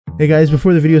Hey guys,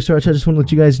 before the video starts, I just want to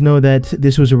let you guys know that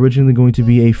this was originally going to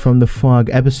be a From the Fog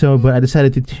episode, but I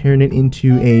decided to turn it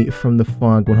into a From the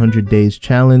Fog 100 Days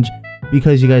challenge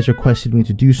because you guys requested me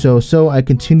to do so. So I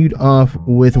continued off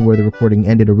with where the recording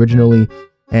ended originally,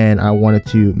 and I wanted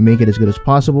to make it as good as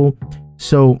possible.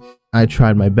 So I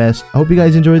tried my best. I hope you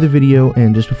guys enjoy the video,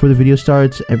 and just before the video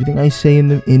starts, everything I say in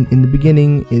the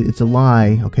beginning, it's a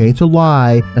lie, okay? It's a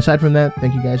lie. Aside from that,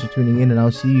 thank you guys for tuning in, and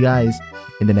I'll see you guys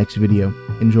in the next video.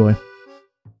 Enjoy.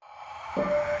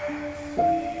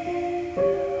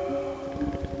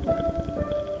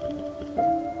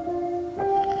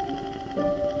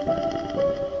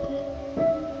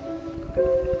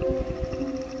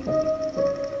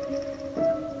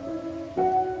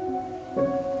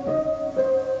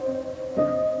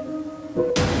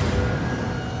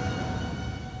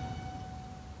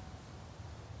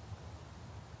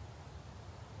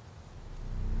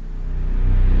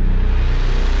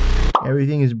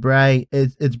 Everything is bright.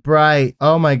 It's bright.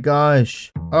 Oh my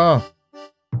gosh. Oh,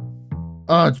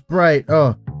 it's bright.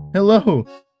 Oh, hello.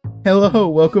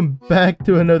 Welcome back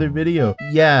to another video.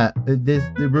 Yeah,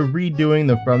 we're redoing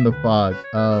the From the Fog.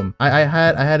 I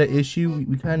had an issue.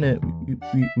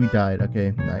 We died.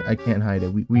 Okay, I can't hide it.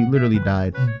 We literally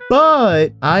died.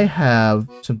 But I have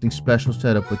something special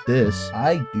set up with this.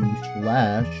 I do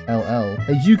 /LL.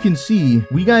 As you can see,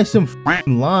 we got some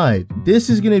f***ing live. This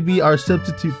is gonna be our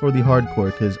substitute for the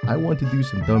hardcore because I want to do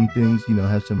some dumb things, you know,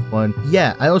 have some fun.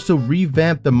 Yeah, I also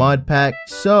revamped the mod pack.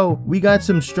 So we got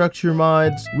some structure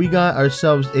mods. We got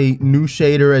ourselves a new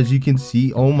shader, as you can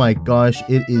see. Oh my gosh,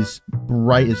 it is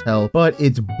bright as hell, but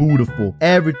it's beautiful.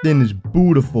 Everything is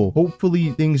beautiful.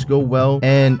 Hopefully things go well.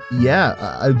 And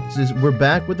yeah, we're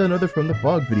back with another From the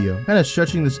Fog video. Kind of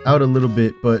stretching this out a little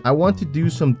bit, but I want to do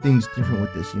some things different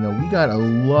with this. You know, we got a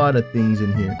lot of things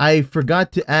in here. I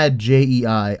forgot to add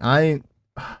JEI.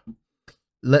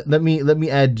 Let me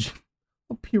add.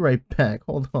 I'll be right back.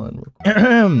 Hold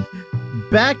on.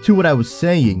 Back to what I was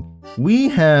saying. We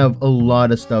have a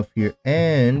lot of stuff here,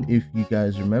 and if you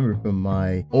guys remember from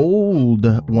my old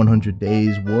 100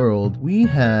 Days world, we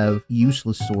have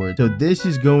useless swords. So this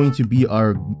is going to be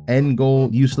our end goal,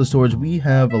 useless swords. We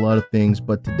have a lot of things,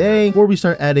 but today, before we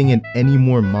start adding in any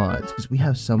more mods, because we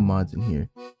have some mods in here,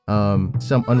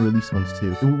 some unreleased ones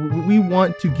too, we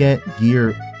want to get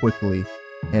gear quickly,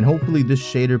 and hopefully this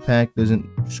shader pack doesn't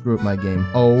screw up my game.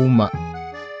 Oh my...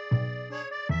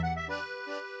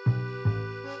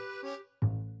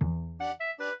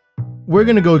 We're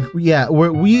gonna go, yeah,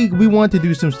 we want to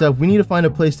do some stuff. We need to find a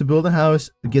place to build a house,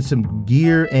 get some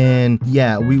gear, and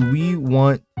yeah, we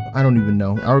want, I don't even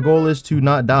know. Our goal is to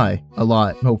not die a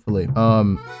lot, hopefully.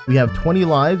 We have 20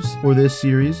 lives for this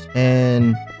series,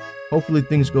 and hopefully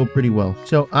things go pretty well.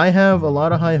 So I have a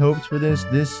lot of high hopes for this.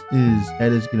 That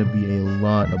is gonna be a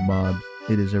lot of mobs.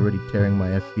 It is already tearing my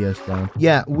FPS down.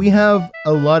 Yeah, we have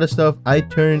a lot of stuff. I made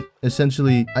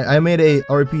a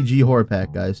RPG horror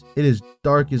pack, guys. It is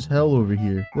dark as hell over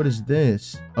here. What is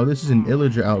this? Oh, this is an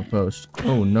illager outpost.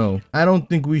 Oh no. I don't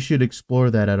think we should explore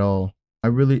that at all. I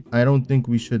don't think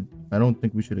we should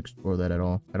explore that at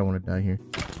all. I don't want to die here.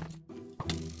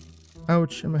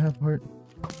 Ouch, I'm a half heart.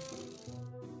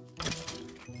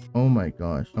 Oh my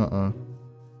gosh.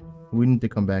 We need to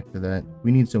come back to that.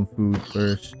 We need some food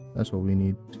first. That's what we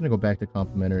need. Just gonna go back to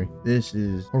complimentary. This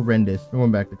is horrendous. We're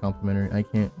going back to complimentary. I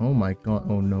can't. Oh my god.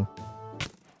 Oh no.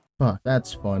 Fuck.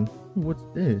 That's fun. Ooh, what's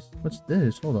this? What's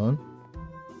this? Hold on.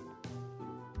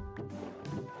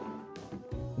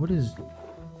 What is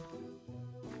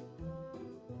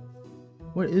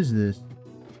this?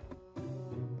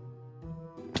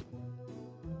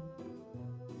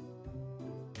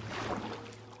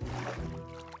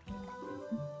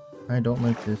 I don't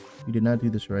like this. We did not do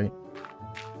this right.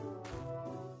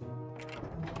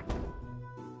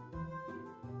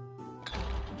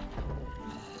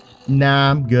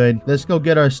 Nah, I'm good. Let's go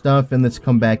get our stuff and let's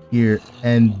come back here,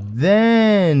 and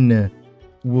then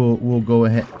we'll go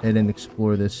ahead and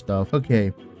explore this stuff.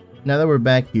 Okay, now that we're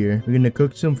back here, we're gonna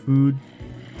cook some food.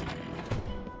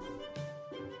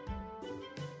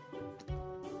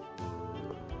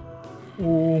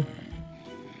 Oh,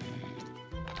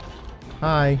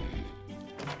 hi.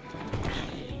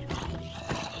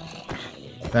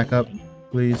 Back up,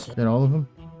 please. Is that all of them?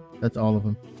 That's all of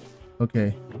them.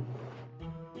 Okay.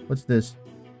 What's this?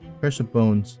 Pressure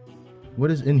bones. What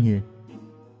is in here?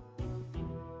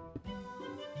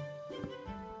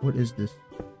 What is this?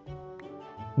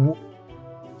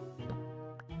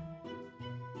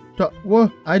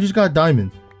 What? I just got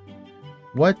diamonds.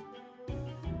 What?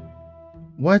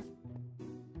 What?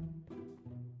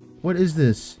 What is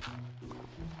this?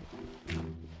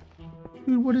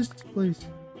 Dude, what is this place?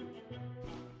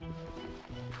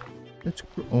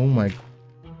 Oh my.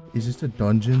 Is this a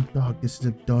dungeon? Dog, this is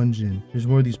a dungeon. There's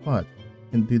more of these pots.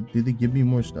 And did they give me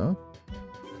more stuff?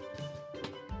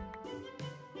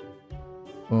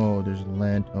 Oh, there's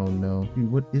land. Oh no. Dude,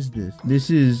 what is this? This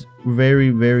is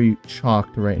very, very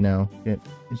chalked right now. Okay,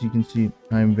 as you can see,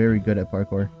 I'm very good at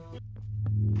parkour.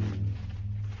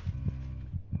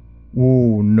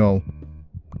 Oh no.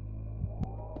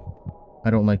 I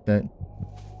don't like that.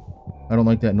 I don't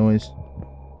like that noise.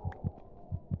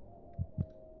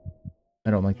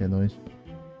 I don't like that noise.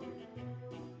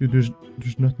 Dude, there's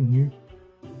nothing here.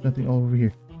 Nothing all over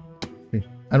here. Okay.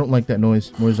 I don't like that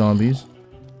noise. More zombies.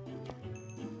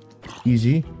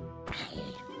 Easy.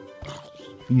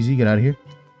 Easy, get out of here.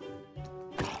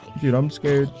 Dude, I'm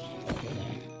scared.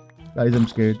 Guys, I'm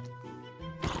scared.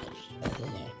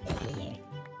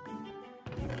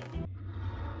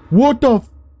 What the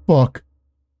fuck?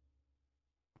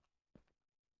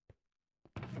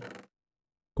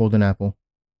 Golden apple.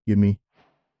 Give me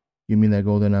that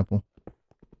golden apple.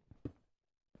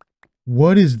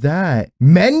 What is that?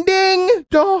 Mending?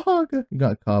 Dog! We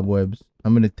got cobwebs.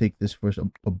 I'm gonna take this for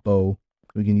a bow.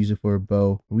 We can use it for a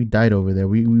bow. We died over there.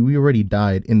 We already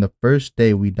died. In the first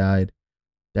day we died.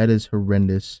 That is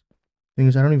horrendous. Thing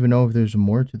is, I don't even know if there's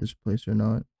more to this place or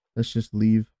not. Let's just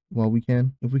leave while we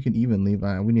can. If we can even leave.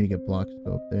 We need to get blocks to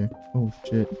go up there. Oh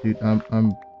shit, dude.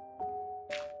 I'm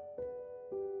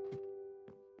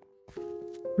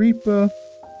Reaper.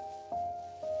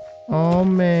 Oh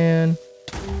man.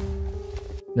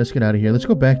 Let's get out of here. Let's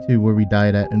go back to where we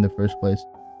died at in the first place.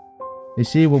 You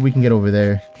see what we can get over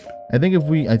there. I think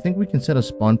we can set a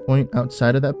spawn point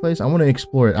outside of that place. I want to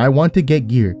explore it. I want to get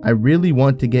gear. I really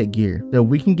want to get gear. So if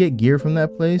we can get gear from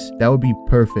that place, that would be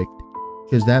perfect.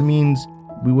 Because that means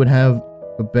we would have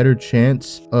a better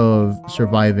chance of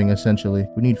surviving, essentially.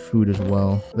 We need food as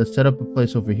well. Let's set up a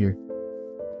place over here.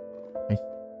 I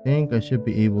think I should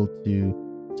be able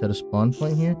to set a spawn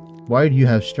point here. Why do you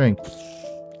have strength?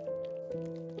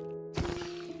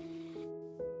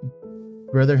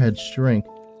 Brother had strength.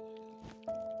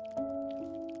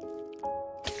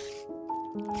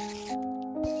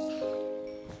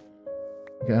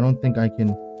 Okay, I don't think I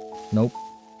can. Nope.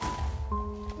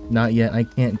 Not yet. I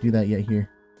can't do that yet here.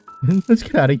 Let's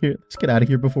get out of here. Let's get out of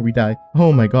here before we die.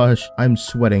 Oh my gosh. I'm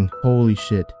sweating. Holy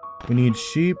shit. We need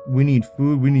sheep. We need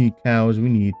food. We need cows. We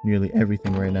need nearly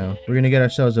everything right now. We're going to get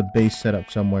ourselves a base set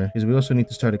up somewhere. Because we also need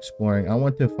to start exploring. I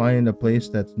want to find a place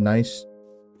that's nice.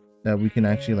 That we can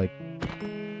actually, like,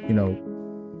 you know,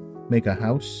 make a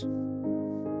house.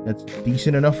 That's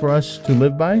decent enough for us to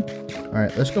live by. All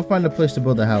right, let's go find a place to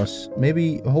build a house.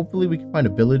 Maybe, hopefully we can find a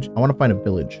village. I want to find a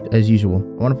village, as usual.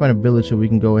 I want to find a village so we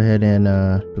can go ahead and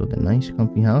build a nice,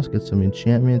 comfy house, get some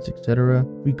enchantments, etc.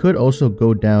 We could also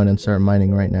go down and start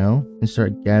mining right now and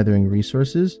start gathering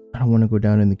resources. I don't want to go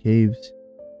down in the caves.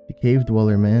 The cave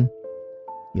dweller, man.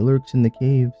 He lurks in the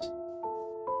caves.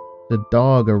 The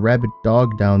dog, a rabid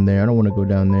dog down there. I don't want to go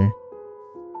down there.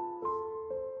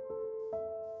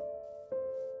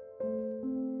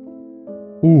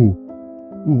 Ooh,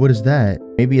 what is that?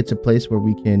 Maybe it's a place where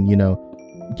we can, you know,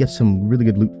 get some really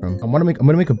good loot from. I'm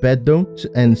gonna make a bed though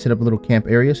and set up a little camp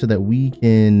area so that we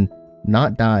can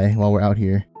not die while we're out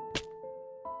here.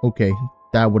 Okay,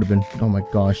 that would have been, oh my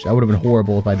gosh, that would have been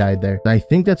horrible if I died there. I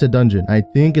think that's a dungeon. I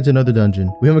think it's another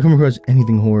dungeon. We haven't come across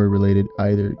anything horror related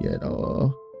either yet.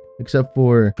 Oh, except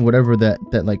for whatever that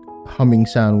like humming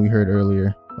sound we heard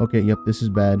earlier. Okay, yep, this is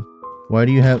bad. Why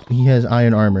do you have, he has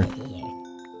iron armor.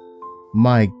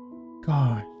 My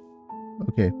God.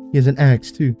 Okay, he has an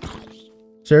axe too.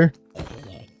 Sir?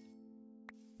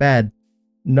 Bad.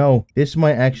 No, this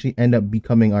might actually end up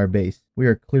becoming our base. We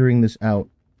are clearing this out.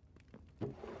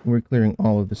 We're clearing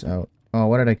all of this out. Oh,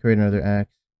 why did I create another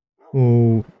axe?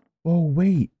 Oh,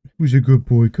 wait. Who's a good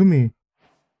boy? Come here.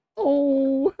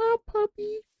 Oh, hi,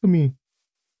 puppy. Come here.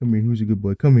 Come here. Who's a good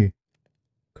boy? Come here.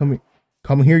 Come here.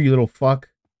 Come here, you little fuck.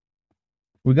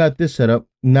 We got this set up.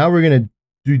 Now we're gonna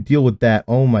deal with that.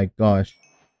 Oh my gosh.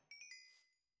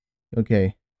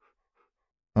 Okay.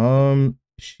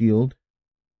 Shield.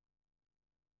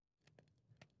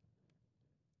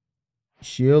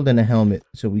 Shield and a helmet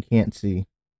so we can't see.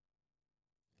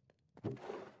 Put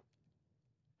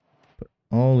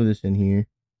all of this in here.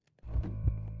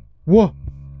 Whoa!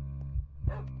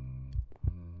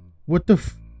 What the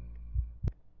f-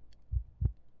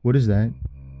 What is that?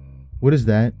 What is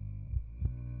that?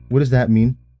 What does that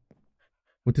mean?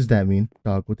 What does that mean?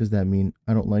 Dog, what does that mean?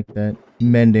 I don't like that.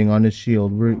 Mending on his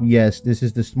shield. Yes, this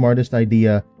is the smartest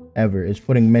idea ever. Is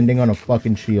putting mending on a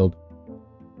fucking shield.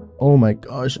 Oh my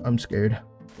gosh, I'm scared.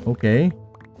 Okay.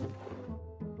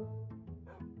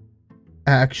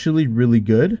 Actually really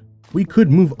good. We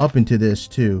could move up into this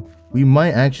too. We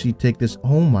might actually take this.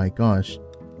 Oh my gosh.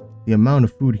 The amount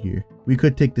of food here. We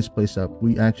could take this place up.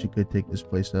 We actually could take this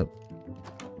place up.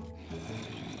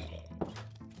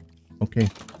 Okay.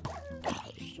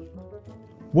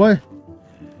 What?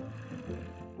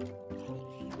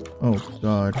 Oh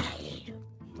god.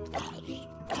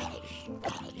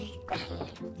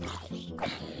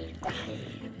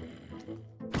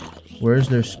 Where's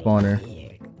their spawner?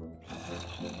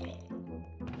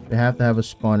 They have to have a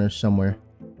spawner somewhere.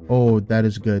 Oh, that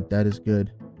is good. That is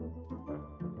good.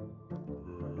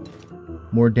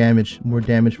 More damage. More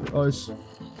damage for us.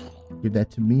 Give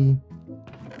that to me.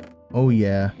 Oh,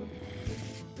 yeah.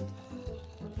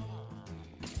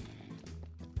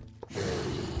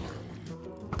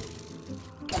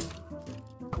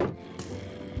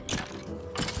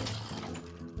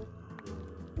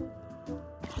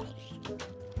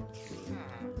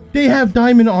 They have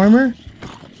diamond armor?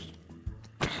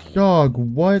 Dog,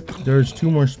 what? There's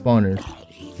 2 more spawners.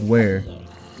 Where?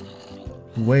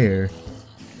 Where?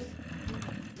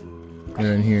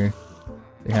 They're in here.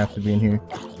 They have to be in here.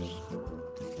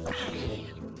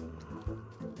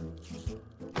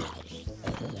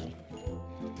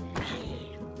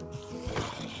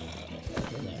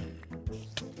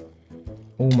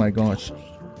 Oh my gosh.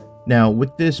 Now,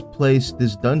 with this place,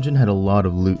 this dungeon had a lot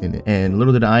of loot in it, and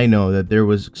little did I know that there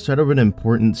was sort of an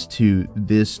importance to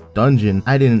this dungeon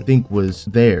I didn't think was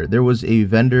there. There was a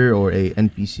vendor or a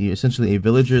NPC, essentially a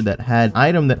villager that had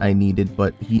item that I needed,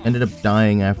 but he ended up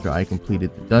dying after I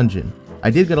completed the dungeon. I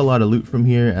did get a lot of loot from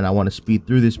here, and I want to speed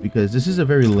through this because this is a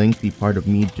very lengthy part of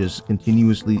me just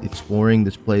continuously exploring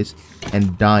this place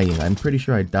and dying. I'm pretty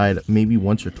sure I died maybe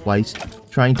once or twice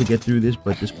trying to get through this,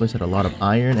 but this place had a lot of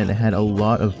iron and it had a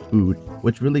lot of food,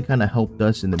 which really kind of helped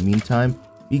us in the meantime,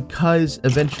 because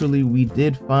eventually we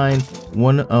did find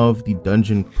one of the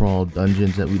dungeon crawl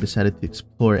dungeons that we decided to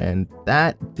explore, and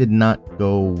that did not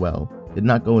go well. Did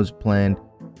not go as planned,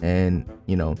 and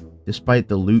you know, despite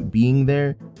the loot being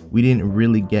there, we didn't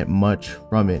really get much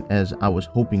from it as I was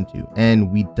hoping to,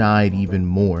 and we died even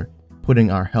more,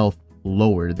 putting our health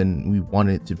lower than we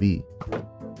wanted it to be.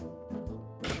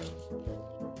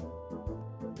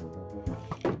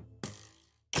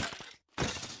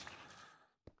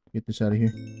 Get this out of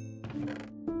here.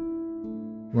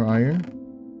 More iron?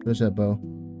 Where's that bow?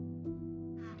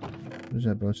 What does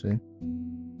that bow say?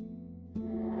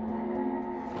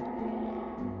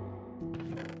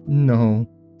 No.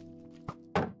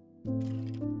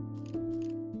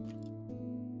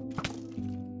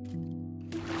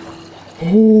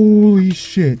 Holy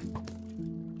shit.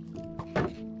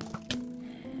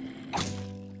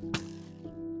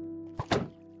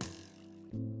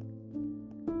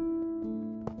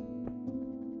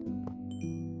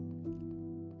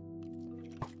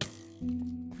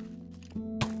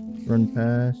 Run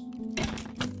past.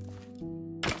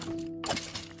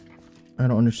 I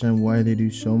don't understand why they do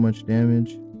so much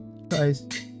damage. Guys,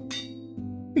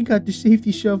 we got the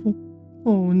safety shovel.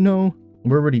 Oh no.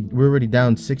 We're already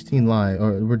down 16 lives,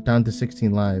 or we're down to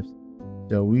 16 lives.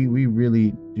 So we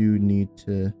really do need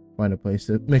to find a place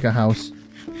to make a house.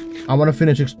 I want to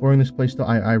finish exploring this place though.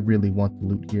 I really want the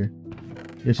loot here.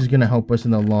 This is gonna help us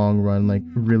in the long run, like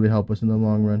really help us in the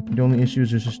long run. The only issue is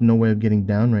there's just no way of getting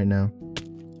down right now.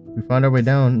 We found our way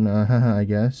down, I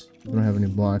guess. We don't have any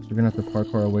blocks. We're gonna have to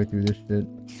parkour our way through this shit.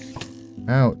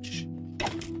 Ouch.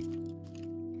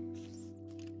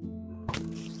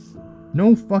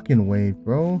 No fucking way,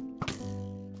 bro.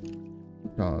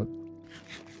 Dog.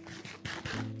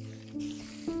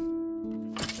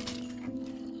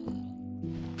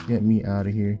 Get me out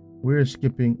of here. We're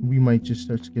skipping. We might just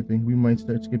start skipping. We might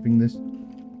start skipping this.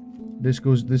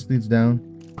 This leads down.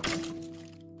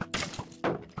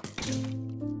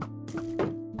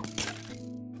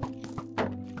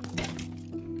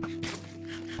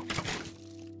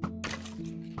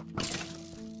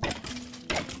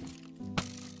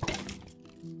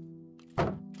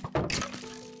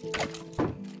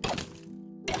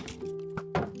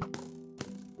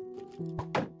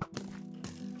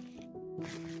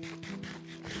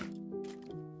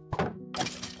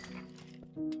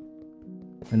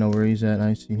 I know where he's at.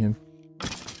 I see him.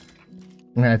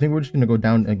 Okay, I think we're just gonna go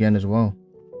down again as well.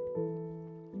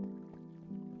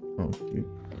 Oh, shoot.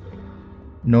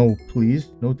 No,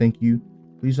 please. No, thank you.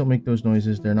 Please don't make those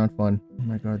noises. They're not fun. Oh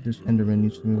my god, this Enderman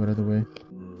needs to move out of the way.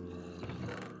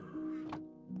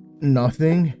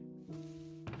 Nothing.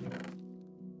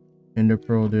 Ender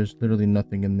Pearl, there's literally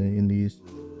nothing in these.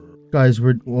 Guys,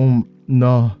 we're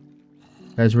no.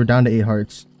 Guys, we're down to 8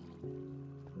 hearts.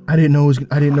 I didn't know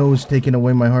it was taking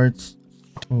away my hearts.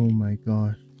 Oh my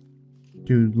gosh.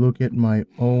 Dude, look at my,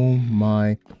 oh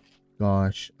my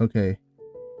gosh. Okay.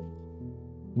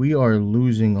 We are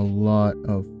losing a lot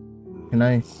of... Can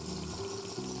I...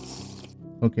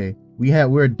 Okay.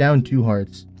 We're down 2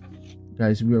 hearts.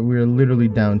 Guys, we're literally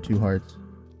down 2 hearts.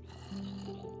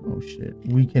 Oh shit.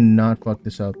 We cannot fuck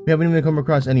this up. We haven't even come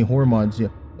across any horror mods yet.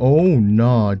 Oh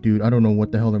nah, dude. I don't know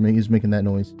what the hell is making that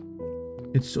noise.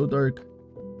 It's so dark.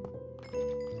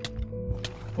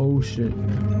 Oh shit.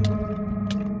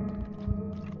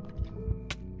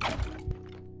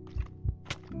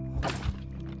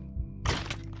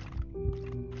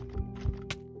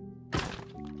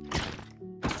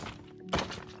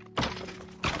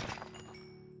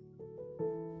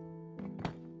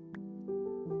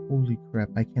 Holy crap,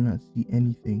 I cannot see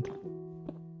anything.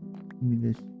 Give me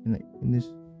this. Can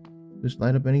this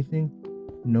light up anything?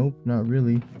 Nope, not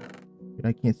really. But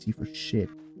I can't see for shit.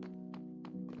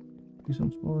 Do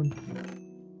some spawn.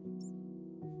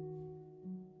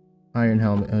 Iron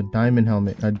helmet, a diamond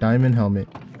helmet, a diamond helmet.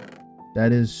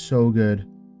 That is so good.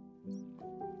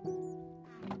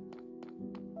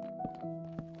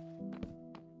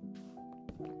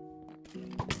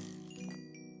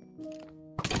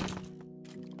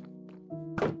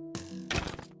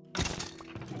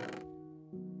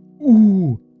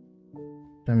 Ooh!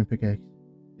 Diamond pickaxe.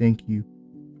 Thank you.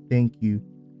 Thank you.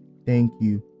 Thank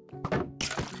you.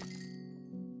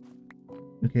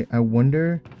 Okay, I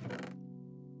wonder...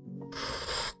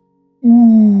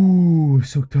 Ooh!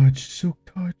 Silk touch. Silk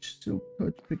touch. Silk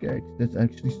touch pickaxe. That's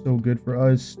actually so good for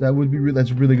us. That would be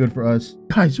that's really good for us.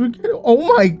 Guys, we're getting...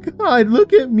 Oh my god,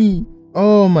 look at me!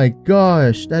 Oh my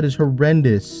gosh, that is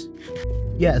horrendous.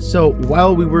 Yeah, so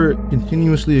while we were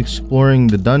continuously exploring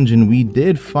the dungeon, we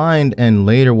did find, and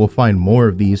later we'll find more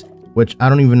of these, which I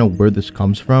don't even know where this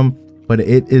comes from, but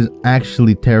it is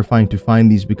actually terrifying to find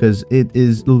these because it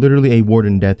is literally a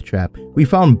warden death trap. We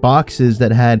found boxes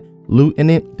that had loot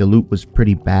in it. The loot was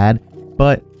pretty bad,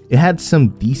 but it had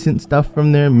some decent stuff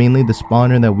from there, mainly the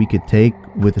spawner that we could take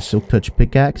with a silk touch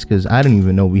pickaxe, because I didn't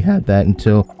even know we had that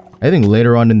until I think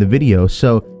later on in the video.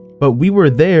 So, but we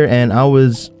were there and I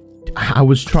was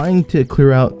trying to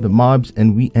clear out the mobs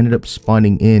and we ended up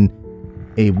spawning in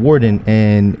a warden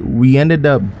and we ended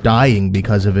up dying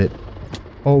because of it.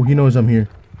 Oh, he knows I'm here.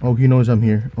 Oh, he knows I'm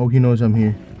here. Oh, he knows I'm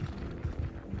here.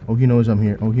 Oh, he knows I'm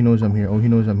here. Oh, he knows I'm here. Oh, he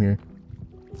knows I'm here.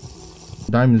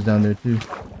 Diamond's down there too.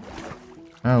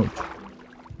 Ouch.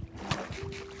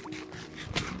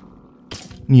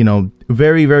 You know,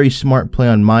 very, very smart play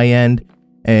on my end.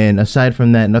 And aside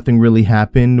from that, nothing really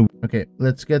happened. Okay,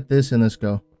 let's get this and let's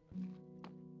go.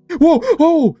 Whoa!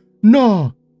 Oh!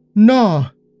 Nah! Nah!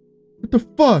 What the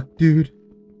fuck, dude?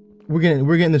 We're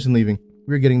getting this and leaving.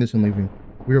 We're getting this and leaving.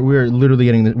 We're literally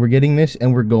getting this. We're getting this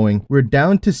and we're going. We're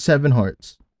down to 7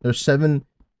 hearts. There's 7.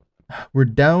 We're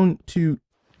down to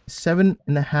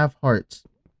 7.5 hearts.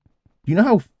 Do you know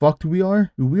how fucked we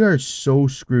are? We are so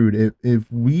screwed.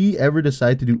 If we ever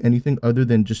decide to do anything other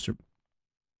than just...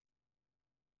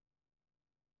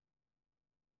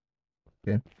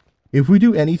 Okay. If we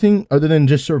do anything other than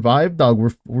just survive, dog,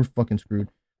 we're fucking screwed.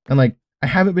 And like, I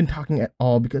haven't been talking at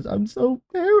all because I'm so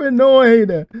paranoid.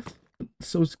 I'm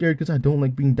so scared because I don't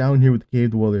like being down here with the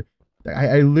cave dweller.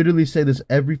 I literally say this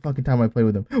every fucking time I play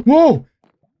with him. Whoa!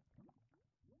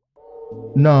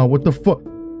 Nah, what the fuck?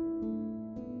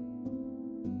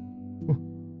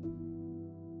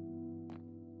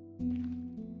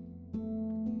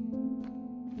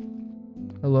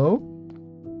 Hello?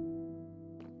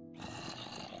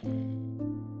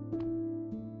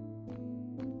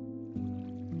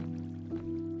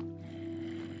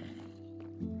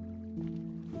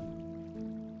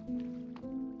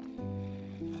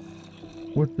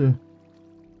 What the?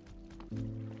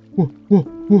 Whoa, whoa,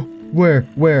 whoa.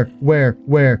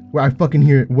 Where? I fucking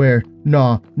hear it. Where?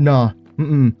 Nah. I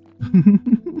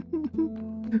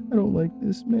don't like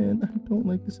this, man. I don't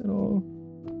like this at all.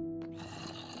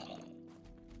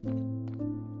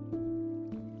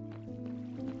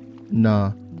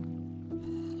 Nah.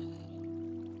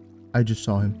 I just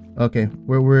saw him. Okay,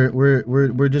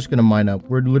 we're just gonna mine up.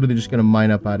 We're literally just gonna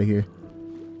mine up out of here.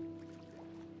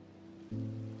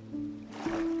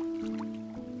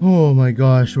 Oh my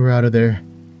gosh, we're out of there.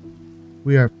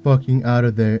 We are fucking out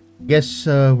of there. Guess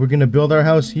we're gonna build our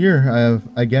house here.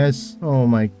 I guess. Oh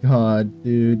my god,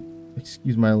 dude.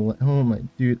 Excuse my. Oh my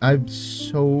dude. I'm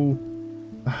so.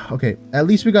 Okay, at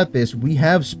least we got this. We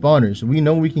have spawners. We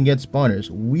know we can get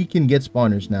spawners. We can get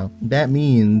spawners now. That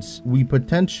means we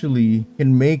potentially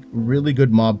can make really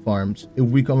good mob farms if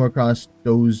we come across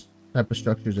those type of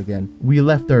structures again. We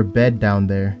left our bed down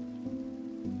there.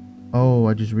 Oh,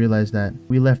 I just realized that.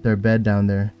 We left our bed down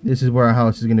there. This is where our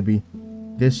house is going to be.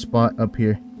 This spot up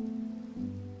here.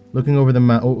 Looking over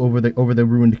the over the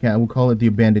ruined cat. We'll call it the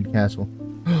abandoned castle.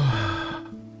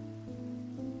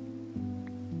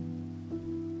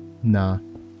 Nah.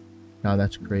 Nah,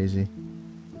 that's crazy.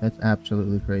 That's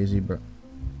absolutely crazy, bro.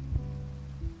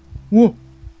 Whoa!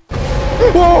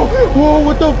 Whoa! Whoa!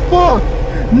 What the fuck?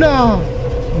 Nah!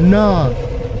 Nah!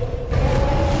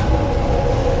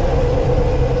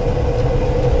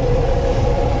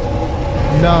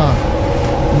 Nah!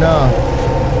 Nah!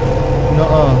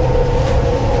 Nuh-uh.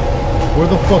 Where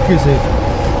the fuck is it?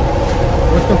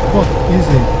 What the fuck is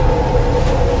it?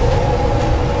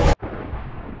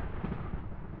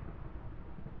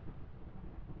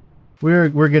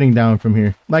 We're getting down from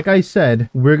here. Like I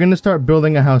said, we're gonna start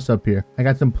building a house up here. I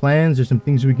got some plans. There's some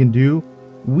things we can do.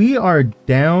 We are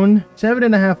down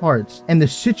 7.5 hearts, and the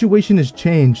situation has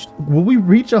changed. Will we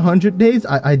reach 100 days?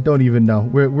 I don't even know.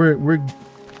 We're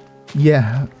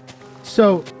yeah.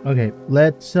 So okay,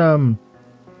 let's ouch.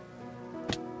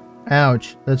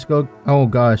 Let's go. Oh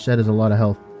gosh, that is a lot of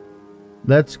health.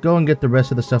 Let's go and get the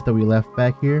rest of the stuff that we left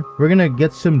back here. We're gonna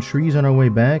get some trees on our way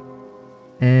back.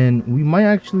 And we might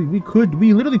actually, we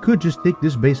literally could just take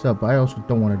this base up. But I also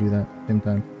don't want to do that at the same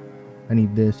time. I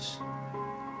need this.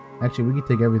 Actually, we can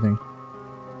take everything.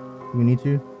 Do we need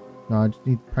to? No, I just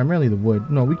need primarily the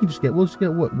wood. No, we can just get, we'll just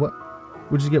get wood. What?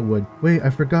 We'll just get wood. Wait, I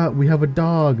forgot. We have a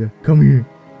dog. Come here.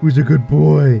 Who's a good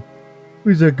boy?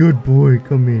 Who's a good boy?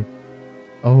 Come here.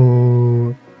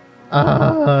 Oh.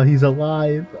 Ah, he's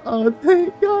alive. Oh,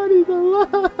 thank God he's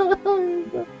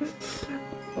alive.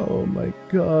 Oh my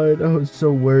god, I was so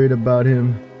worried about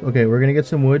him. Okay, we're gonna get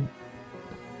some wood.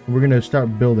 We're gonna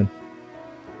start building.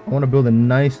 I want to build a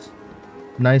nice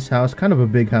house, kind of a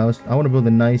big house. I want to build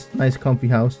a nice comfy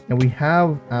house. And we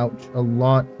have, ouch, a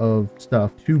lot of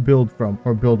stuff to build from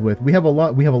or build with. We have a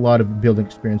lot of building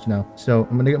experience now. So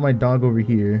I'm gonna get my dog over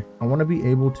here. I want to be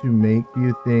able to make a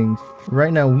few things.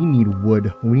 Right now we need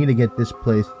wood. We need to get this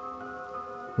place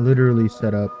literally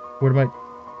set up. What am I?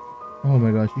 Oh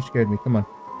my gosh, you scared me. Come on.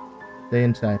 Stay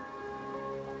inside.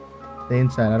 Stay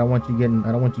inside. I don't want you getting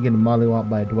mollywopped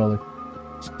by a dweller.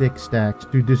 Stick stacks.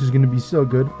 Dude, this is gonna be so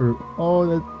good for, oh,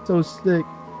 that's so sick.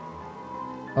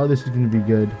 Oh, this is gonna be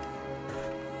good.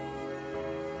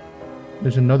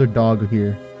 There's another dog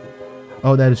here.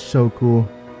 Oh, that is so cool.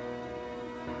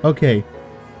 Okay.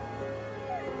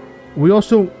 We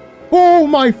also, oh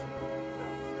my,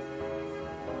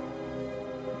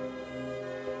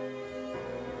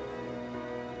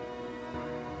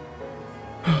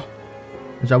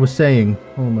 as I was saying,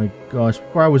 oh my gosh,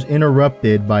 before I was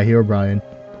interrupted by Herobrine.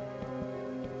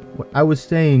 What I was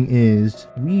saying is,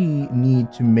 we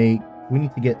need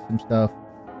to get some stuff.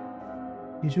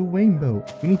 Here's your rainbow.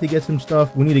 We need to get some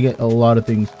stuff. We need to get a lot of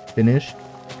things finished.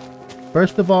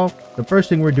 First of all, the first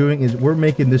thing we're doing is we're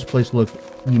making this place look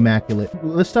immaculate.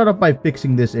 Let's start off by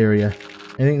fixing this area.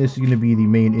 I think this is going to be the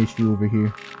main issue over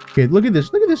here. Okay, look at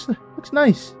this. Look at this. It looks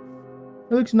nice.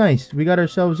 It looks nice. We got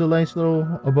ourselves a nice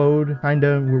little abode.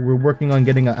 Kinda. We're working on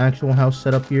getting an actual house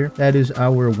set up here. That is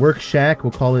our work shack.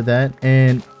 We'll call it that.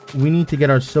 And we need to get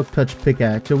our silk touch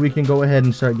pickaxe so we can go ahead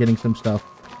and start getting some stuff.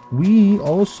 We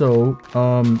also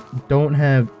don't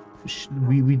have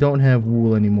we don't have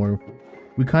wool anymore.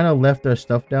 We kind of left our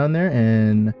stuff down there,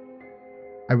 and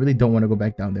I really don't want to go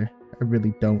back down there. I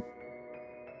really don't.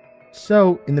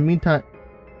 So in the meantime,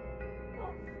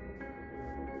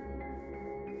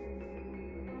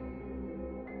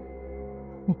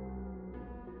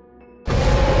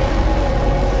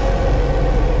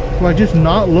 do I just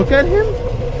not look at him?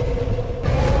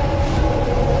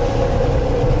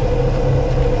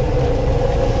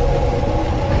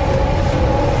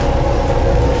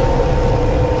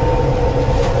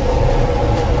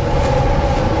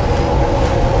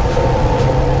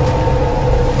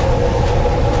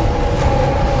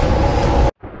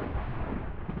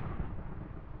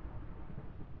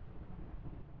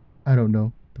 I don't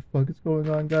know what the fuck is going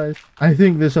on, guys. I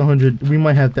think this 100, we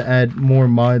might have to add more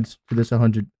mods for this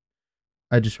 100.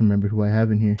 I just remembered who I have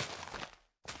in here.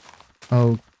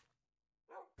 Oh.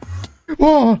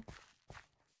 Oh!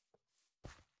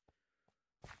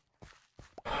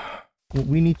 What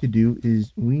we need to do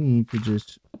is we need to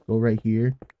just go right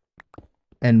here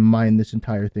and mine this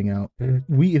entire thing out.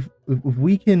 If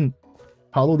we can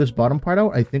hollow this bottom part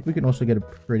out, I think we can also get a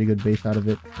pretty good base out of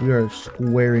it. We are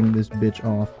squaring this bitch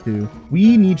off too.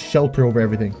 We need shelter over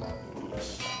everything.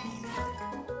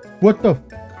 What the?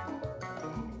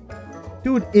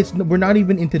 Dude, we're not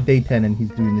even into day 10 and he's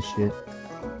doing this shit.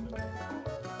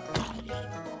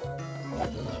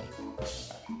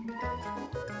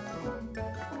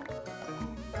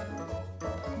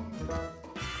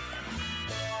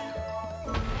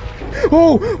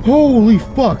 Oh, holy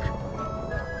fuck.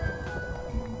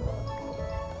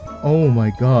 Oh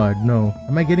my god, no.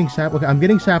 Am I getting sap? Okay, I'm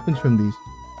getting saplings from these.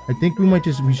 I think we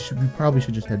probably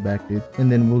should just head back, dude.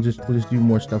 And then we'll just do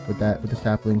more stuff with that, with the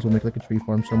saplings. We'll make like a tree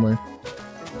farm somewhere.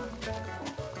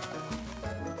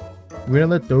 We're gonna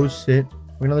let those sit.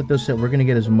 We're gonna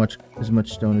get as much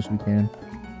stone as we can.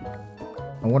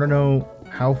 I want to know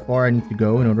how far I need to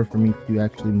go in order for me to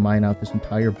actually mine out this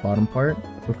entire bottom part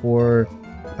before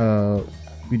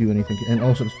we do anything. And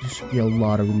also, there's just be a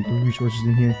lot of resources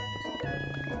in here.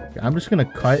 Okay, I'm just gonna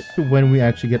cut to when we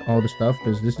actually get all the stuff,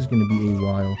 because this is gonna be a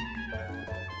while.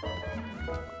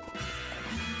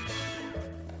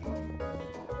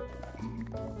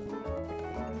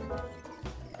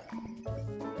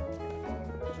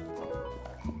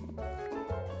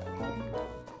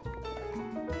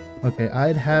 Okay,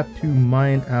 I'd have to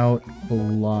mine out a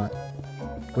lot,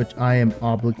 which I am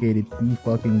obligated to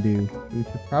fucking do. We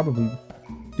should probably...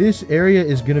 This area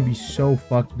is gonna be so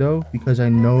fucked though, because I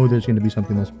know there's gonna be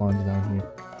something that spawns down here.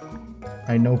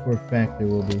 I know for a fact there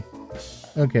will be.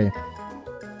 Okay,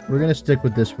 we're gonna stick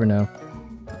with this for now.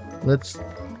 Let's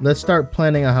start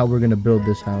planning out how we're gonna build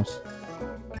this house.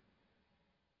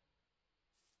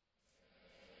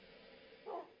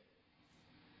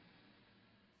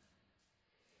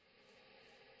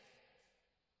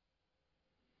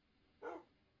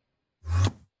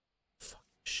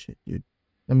 Shit, dude.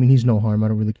 I mean, he's no harm. I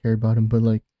don't really care about him, but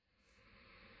like,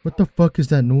 what the fuck is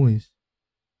that noise?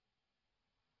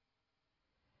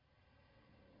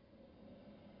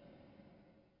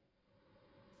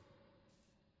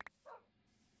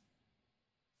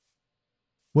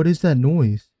 What is that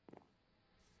noise?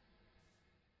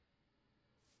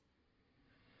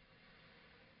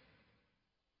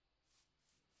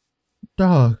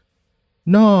 Dog.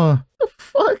 Nah. What the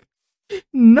fuck?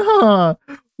 Nah.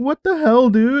 What the hell,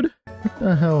 dude? What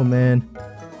the hell, man?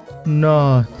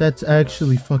 Nah, that's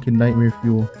actually fucking nightmare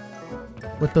fuel.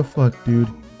 What the fuck, dude?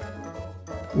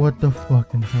 What the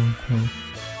fucking hell, bro?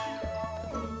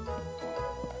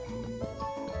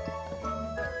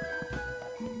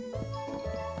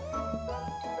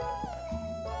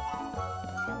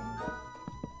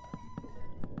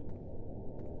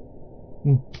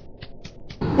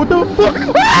 What the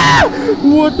fuck? Ah!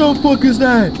 What the fuck is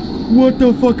that? What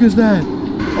the fuck is that?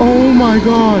 Oh my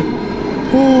god.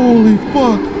 Holy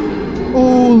fuck.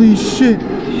 Holy shit.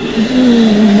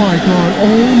 Oh my god.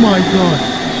 Oh my god.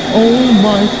 Oh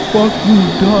my fucking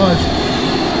gosh.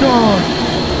 Dog.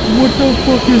 What the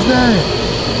fuck is that?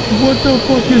 What the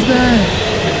fuck is that?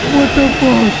 What the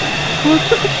fuck? What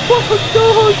the fuck,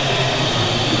 dog?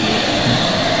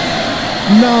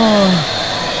 Nah.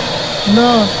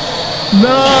 Nah.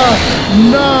 Nah,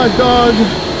 nah, dog.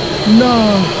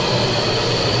 Nah.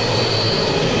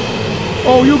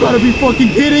 Oh, you gotta be fucking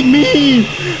kidding me!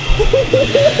 What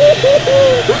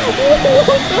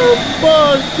the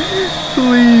fuck?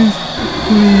 Please,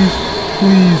 please,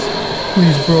 please,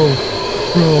 please, bro.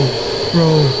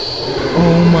 Bro.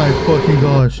 Oh my fucking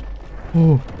gosh.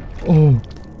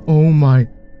 Oh my.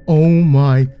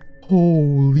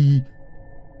 Holy.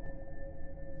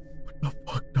 What the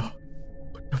fuck, dog?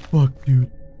 What the fuck,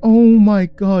 dude? Oh my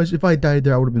gosh, if I died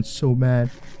there, I would have been so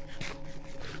mad.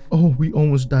 Oh, we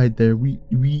almost died there.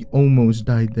 We almost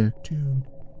died there. Dude.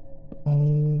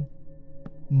 Oh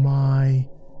my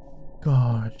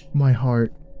gosh. My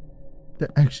heart.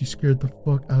 That actually scared the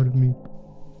fuck out of me.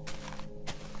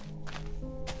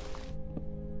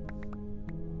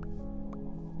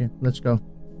 Okay, let's go.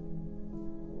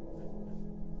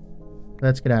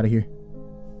 Let's get out of here.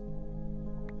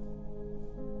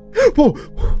 Whoa!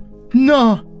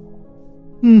 No!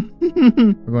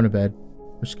 We're going to bed.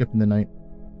 We're skipping the night.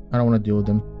 I don't want to deal with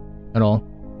them at all.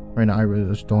 Right now, I really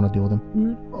just don't want to deal with them.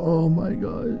 Dude, oh my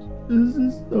gosh. This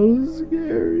is so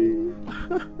scary.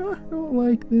 I don't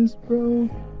like this, bro.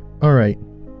 Alright.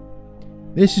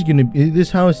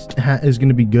 This house is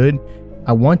gonna be good.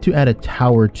 I want to add a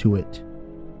tower to it.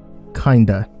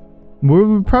 Kinda.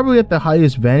 We're probably at the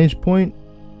highest vantage point.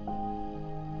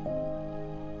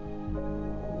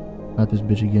 Not this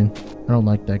bitch again. I don't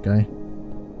like that guy.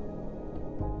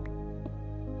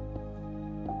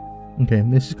 Okay,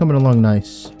 this is coming along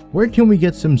nice. Where can we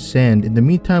get some sand? In the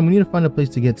meantime, we need to find a place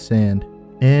to get sand.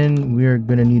 And we're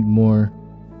gonna need more.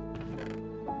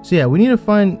 So yeah, we need to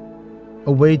find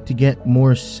a way to get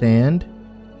more sand.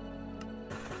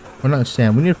 Or not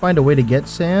sand. We need to find a way to get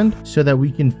sand so that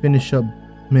we can finish up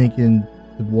making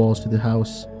the walls to the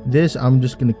house. This, I'm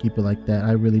just gonna keep it like that.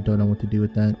 I really don't know what to do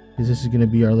with that. Because this is gonna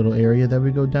be our little area that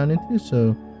we go down into.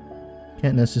 So,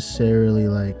 can't necessarily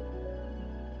like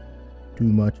do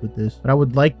much with this, but I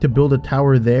would like to build a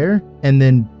tower there and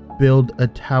then build a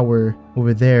tower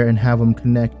over there and have them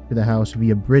connect to the house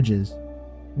via bridges.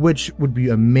 which would be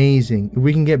amazing. If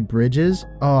we can get bridges,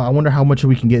 oh, I wonder how much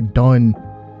we can get done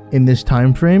in this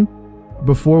time frame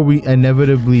before we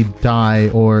inevitably die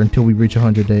or until we reach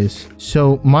 100 days.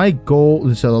 So my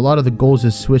goal, so a lot of the goals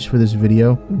is switched for this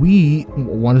video. We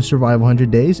want to survive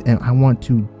 100 days, and I want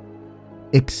to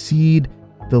exceed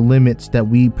the limits that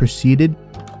we preceded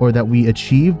or that we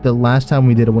achieved the last time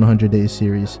we did a 100 days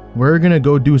series. We're gonna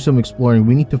go do some exploring.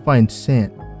 We need to find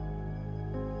sand.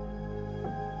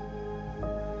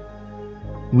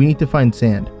 We need to find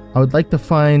sand. I would like to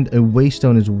find a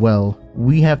waystone as well.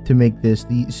 We have to make this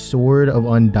the Sword of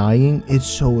Undying. It's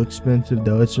so expensive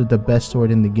though. It's the best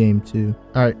sword in the game too.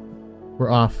 All right,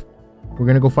 we're off. We're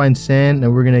gonna go find sand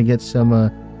and we're gonna get some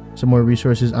more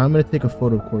resources. I'm gonna take a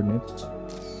photo of coordinates.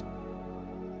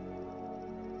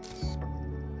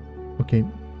 Okay,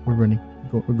 we're running.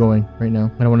 We're going right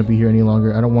now. I don't want to be here any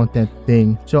longer. I don't want that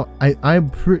thing. So I'm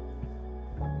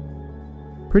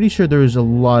pretty sure there is a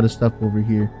lot of stuff over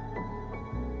here.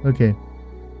 Okay.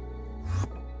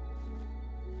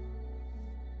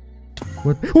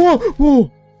 What? Whoa!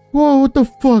 Whoa! Whoa! What the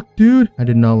fuck, dude? I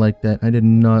did not like that. I did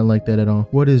not like that at all.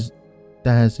 What is...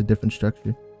 That has a different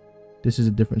structure. This is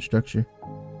a different structure.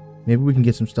 Maybe we can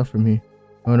get some stuff from here.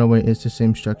 Oh, no, wait. It's the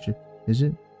same structure. Is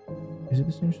it? Is it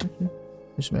the same structure?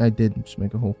 I did just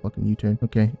make a whole fucking U-turn.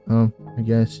 Okay, I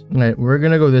guess. Alright, we're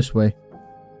gonna go this way. Is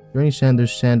there any sand?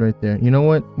 There's sand right there. You know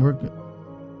what?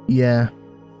 Yeah.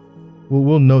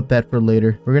 We'll note that for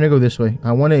later. We're gonna go this way.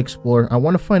 I want to explore. I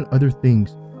want to find other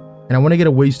things. And I want to get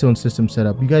a waystone system set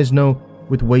up. You guys know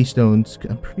with waystones,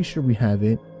 I'm pretty sure we have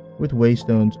it. With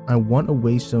waystones, I want a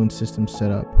waystone system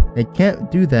set up. I can't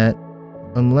do that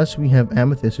unless we have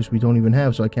amethyst, which we don't even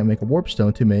have, so I can't make a warp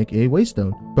stone to make a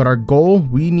waystone. But our goal,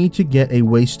 we need to get a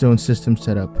waystone system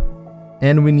set up.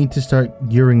 And we need to start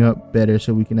gearing up better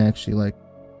so we can actually, like,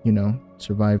 you know,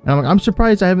 survive. I'm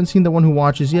surprised I haven't seen the one who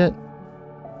watches yet.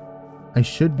 I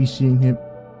should be seeing him.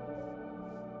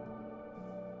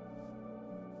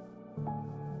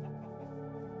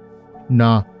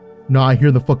 Nah, I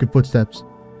hear the fucking footsteps.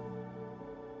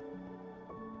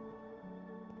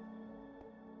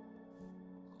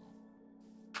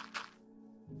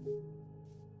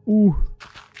 Ooh.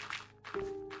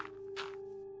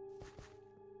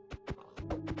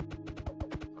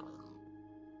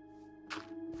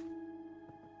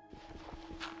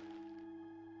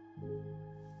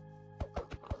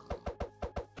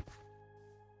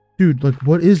 Dude, like,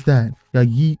 what is that? Yeah,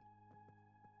 yeet.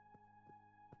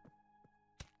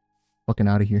 Fucking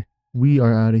out of here. We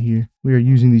are out of here. We are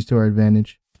using these to our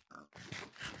advantage.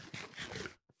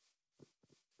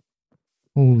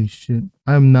 Holy shit.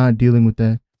 I'm not dealing with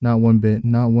that. Not one bit.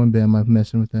 Not one bit am I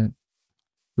messing with that.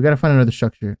 We gotta find another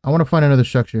structure. I want to find another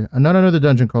structure. Not another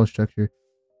dungeon crawl structure.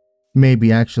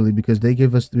 Maybe, actually, because they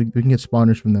give us... We can get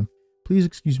spawners from them. Please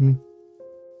excuse me.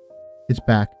 It's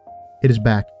back. It is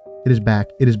back. It is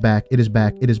back. It is back. It is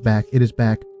back. It is back. It is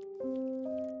back.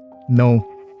 No.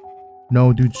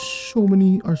 No, dude. So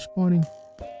many are spawning.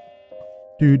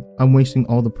 Dude, I'm wasting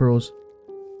all the pearls.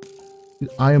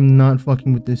 I am not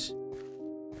fucking with this.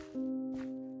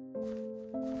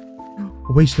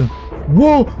 A waystone.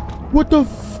 Whoa! What the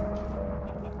f...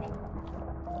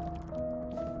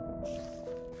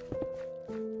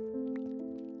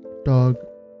 Dog.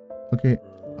 Okay.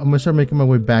 I'm gonna start making my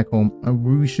way back home.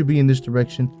 We should be in this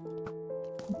direction.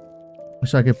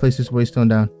 So I can place this waystone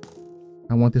down.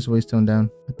 I want this waystone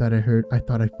down. I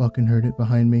thought I fucking heard it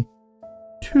behind me.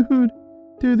 Dude,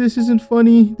 this isn't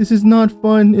funny. This is not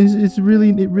fun. It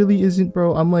really isn't,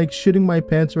 bro. I'm like shitting my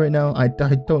pants right now. I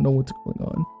don't know what's going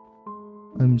on.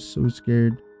 I'm so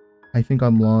scared. I think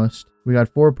I'm lost. We got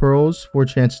 4 pearls, 4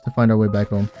 chances to find our way back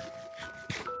home.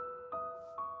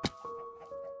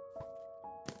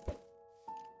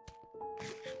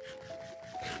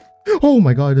 Oh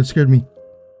my god, that scared me.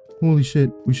 Holy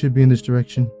shit, we should be in this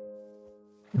direction.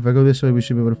 If I go this way, we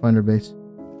should be able to find our base.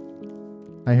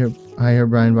 I hear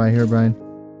Brian, bye, I hear Brian.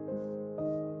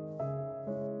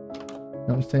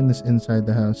 No, I'm staying this inside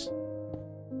the house.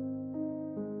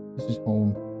 This is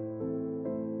home.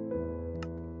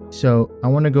 So, I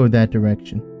want to go that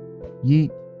direction.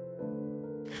 Yeet.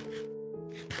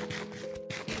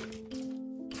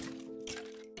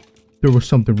 There was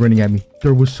something running at me.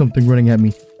 There was something running at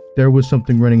me. There was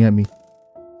something running at me.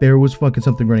 There was fucking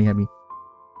something running at me.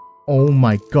 Oh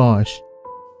my gosh.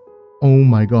 Oh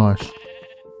my gosh.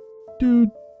 Dude.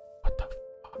 What the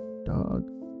fuck, dog?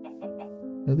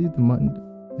 I leave the mutton.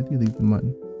 I think leave the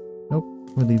mutton. Nope.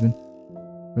 We're leaving.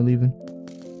 We're leaving.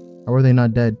 How are they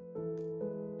not dead?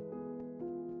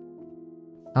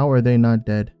 How are they not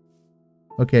dead?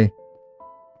 Okay.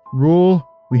 Rule.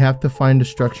 We have to find a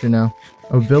structure now.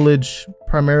 A village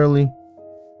primarily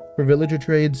for villager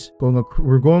trades.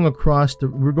 We're going across the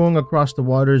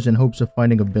waters in hopes of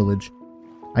finding a village.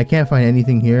 I can't find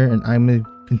anything here, and I'm gonna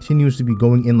continuously be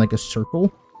going in like a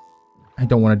circle. I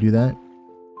don't want to do that.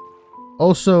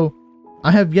 Also,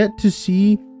 I have yet to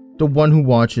see the one who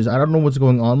watches. I don't know what's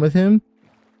going on with him.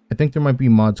 I think there might be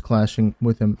mods clashing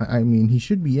with him. I mean, he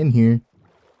should be in here.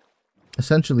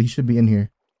 Essentially, he should be in here.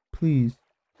 Please.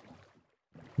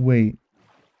 Wait.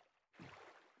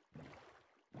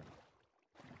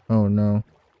 Oh no.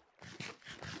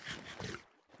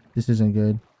 This isn't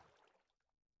good.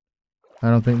 I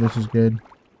don't think this is good.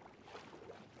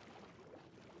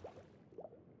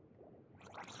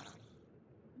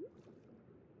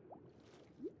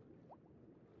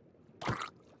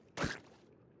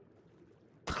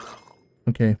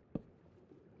 Okay.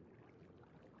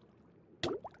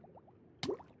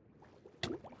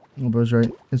 Oh, bro's right.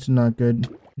 It's not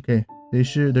good. Okay.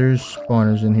 There's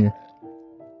spawners in here.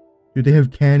 Dude, they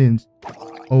have cannons.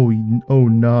 Oh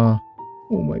nah.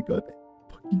 Oh my god.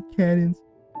 Fucking cannons.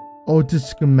 Oh, it's a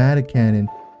schematic cannon.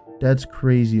 That's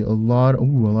crazy. A lot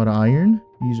of iron.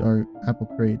 These are apple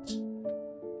crates.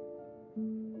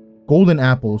 Golden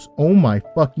apples. Oh my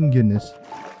fucking goodness.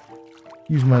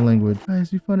 Use my language.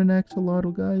 Guys, we found an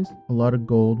axolotl, guys. A lot of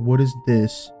gold. What is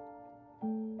this?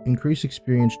 Increase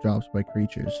experience drops by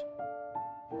creatures.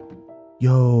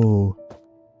 Yo,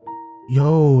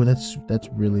 that's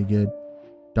really good.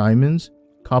 Diamonds,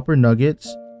 copper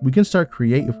nuggets. We can start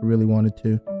create if we really wanted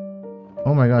to.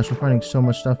 Oh my gosh, we're finding so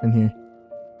much stuff in here.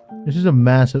 This is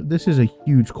a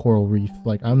huge coral reef.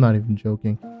 Like, I'm not even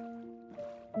joking.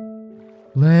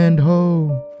 Land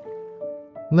ho.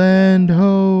 Land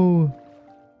ho.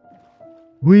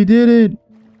 We did it.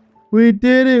 We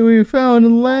did it. We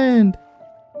found land.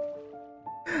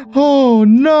 Oh,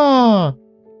 nah.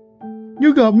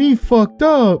 You got me fucked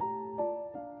up.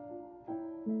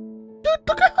 Dude,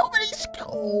 look at how many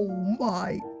Oh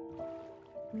my.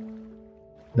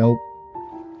 Nope.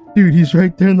 Dude, he's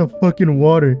right there in the fucking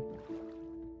water.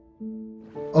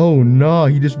 Oh no,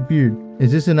 he disappeared.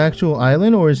 Is this an actual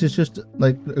island or is this just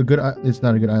like a good it's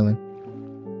not a good island.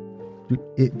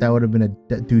 Dude, that would have been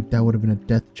a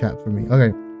death trap for me.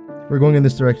 Okay. We're going in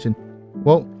this direction.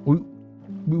 Well,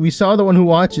 we saw the one who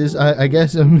watches. I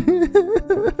guess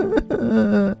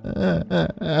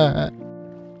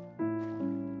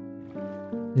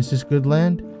Is this good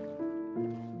land?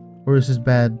 Or is this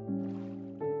bad?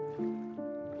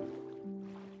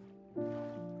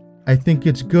 I think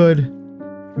it's good.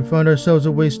 We found ourselves a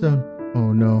waystone.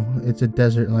 Oh no, it's a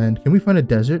desert land. Can we find a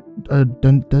desert?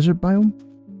 Desert biome?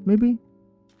 Maybe?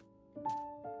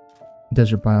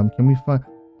 Desert biome. Can we find...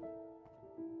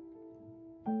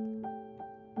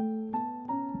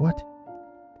 What?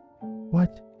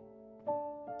 What?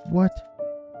 What?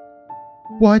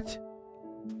 What?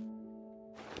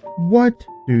 What?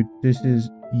 Dude, this is...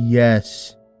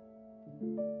 Yes.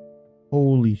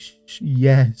 Holy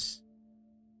yes.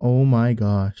 Oh my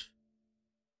gosh.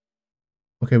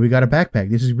 Okay, we got a backpack.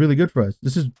 This is really good for us.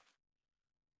 This is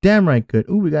damn right good.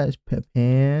 Ooh, we got this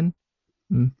pan.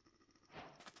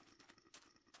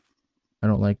 I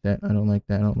don't like that. I don't like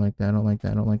that. I don't like that. I don't like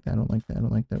that. I don't like that. I don't like that. I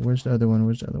don't like that. Where's the other one?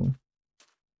 Where's the other one?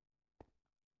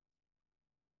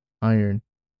 Iron.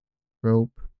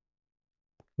 Rope.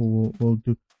 We'll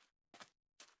do.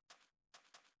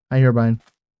 Hi, Herbine.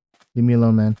 Leave me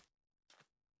alone, man.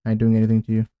 I ain't doing anything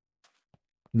to you.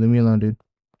 Leave me alone, dude.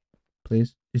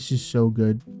 Please. This is so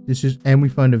good. And we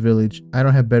found a village. I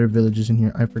don't have better villages in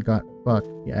here. I forgot. Fuck.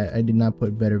 Yeah, I did not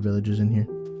put better villages in here.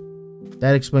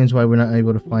 That explains why we're not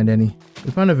able to find any.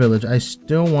 We found a village. I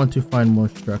still want to find more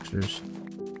structures.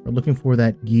 We're looking for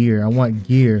that gear. I want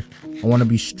gear. I want to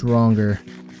be stronger.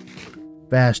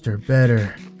 Faster.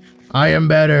 Better. I am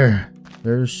better.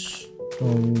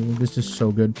 Oh, this is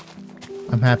so good.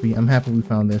 I'm happy. I'm happy we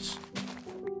found this.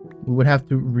 We would have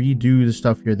to redo the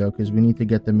stuff here though, because we need to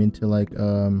get them into like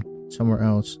somewhere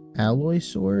else. Alloy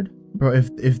sword, bro.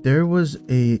 If there was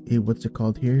a what's it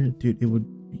called here, dude, it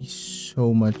would be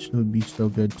so much. It would be so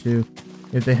good too.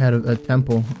 If they had a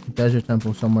temple, a desert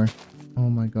temple somewhere. Oh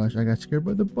my gosh, I got scared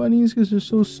by the bunnies because they're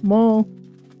so small.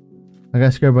 I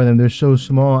got scared by them. They're so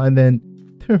small, and then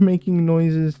they're making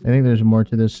noises. I think there's more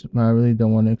to this. I really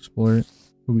don't want to explore it,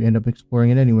 but we end up exploring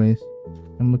it anyways.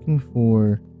 I'm looking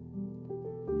for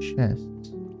chests.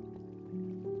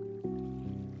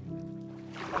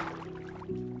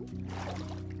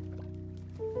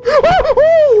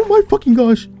 Oh my fucking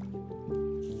gosh.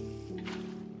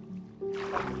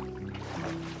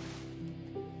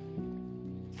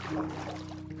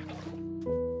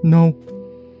 No.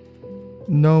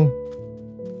 No.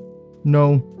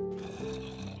 No.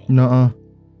 Nuh-uh.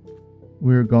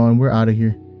 We're gone. We're out of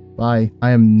here. Bye. I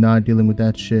am not dealing with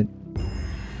that shit.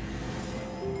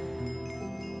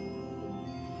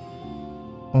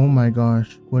 Oh my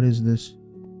gosh. What is this?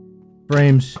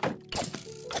 Frames.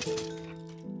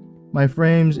 My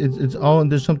frames. It's all.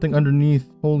 There's something underneath.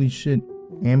 Holy shit.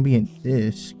 Ambient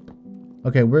disc.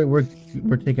 Okay, we're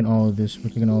taking all of this. We're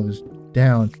taking all of this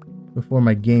down before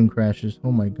my game crashes.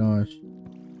 Oh my gosh.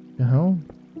 The hell?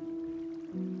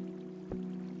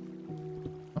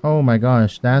 Oh my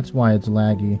gosh, that's why it's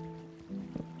laggy.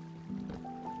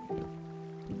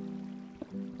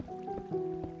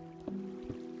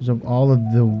 Because of all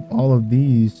of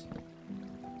these.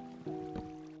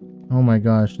 Oh my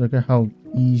gosh, look at how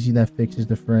easy that fixes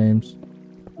the frames.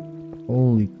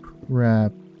 Holy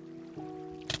crap.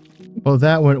 Well,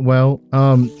 that went well.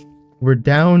 We're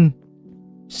down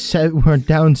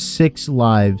 6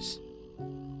 lives.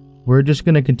 We're just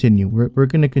gonna continue. We're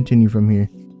gonna continue from here.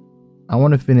 I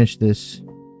want to finish this.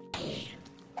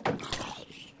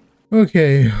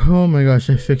 Okay. Oh my gosh,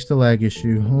 I fixed the lag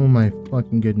issue. Oh my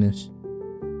fucking goodness.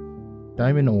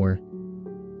 Diamond ore.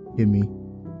 Give me.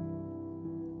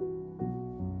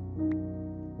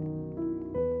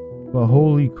 But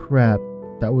holy crap,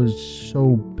 that was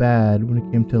so bad when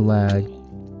it came to lag.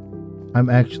 I'm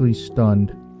actually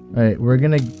stunned. Alright, we're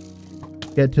gonna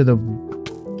get to the...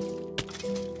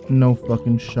 No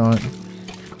fucking shot.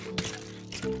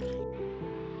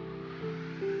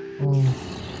 Oh.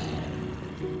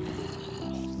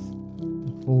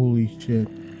 Holy shit.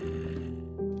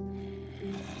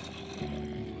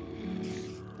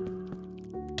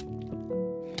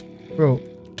 Bro.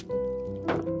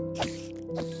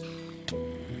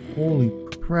 Holy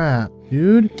crap,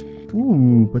 dude.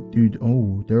 Ooh, but dude,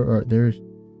 oh,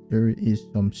 there is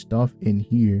some stuff in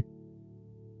here.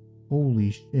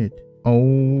 Holy shit. Oh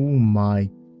my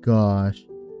gosh.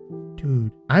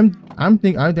 Dude, I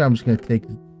think I'm just gonna take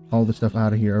all the stuff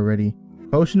out of here already.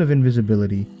 Potion of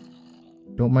invisibility.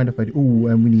 Don't mind if I do. Ooh,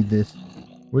 and we need this.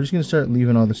 We're just gonna start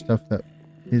leaving all the stuff that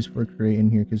is for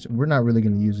creating here, because we're not really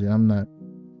gonna use it. I'm not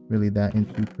really that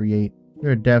into create.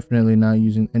 We're definitely not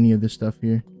using any of this stuff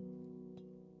here.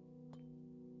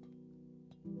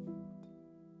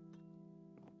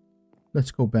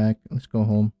 Let's go back. Let's go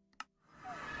home.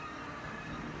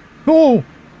 Oh!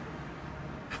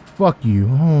 Fuck you.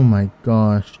 Oh my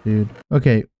gosh, dude.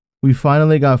 Okay, we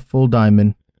finally got full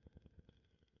diamond.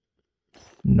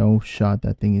 No shot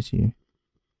that thing is here.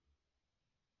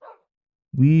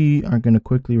 We are going to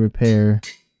quickly repair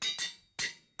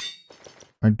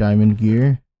our diamond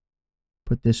gear.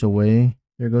 Put this away.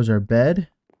 There goes our bed.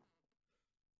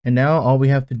 And now all we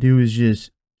have to do is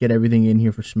just get everything in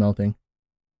here for smelting.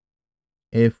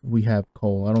 If we have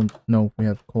coal. I don't know if we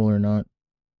have coal or not.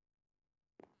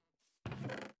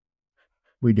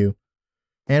 We do.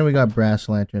 And we got brass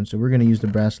lanterns. So we're going to use the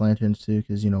brass lanterns too,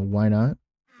 because, you know, why not?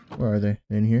 Where are they?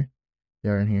 They're in here? They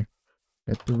are in here.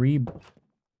 Got 3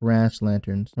 brass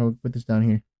lanterns. Oh, put this down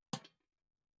here.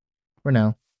 For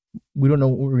now. We don't know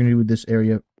what we're going to do with this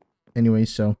area anyway,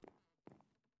 so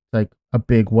it's like a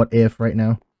big what if right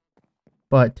now.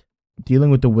 But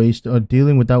dealing with the waste,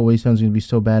 dealing without waste stones is going to be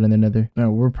so bad in the nether. Now,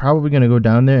 we're probably going to go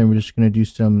down there and we're just going to do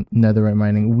some netherite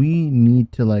mining. We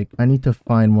need to I need to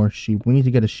find more sheep. We need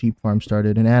to get a sheep farm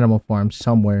started, an animal farm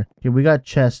somewhere. Okay, we got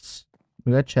chests.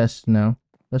 We got chests now.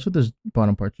 That's what this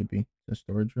bottom part should be. The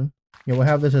storage room. Yeah, we'll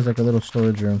have this as like a little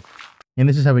storage room. And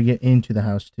this is how we get into the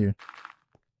house too.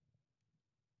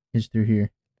 Is through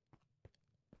here.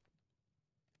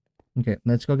 Okay,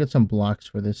 let's go get some blocks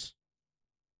for this.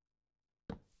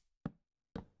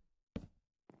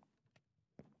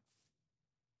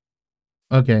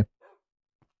 Okay.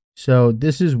 So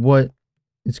this is what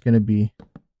it's going to be.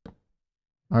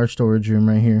 Our storage room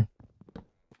right here.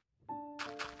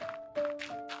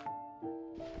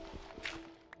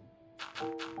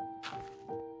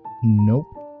 Nope.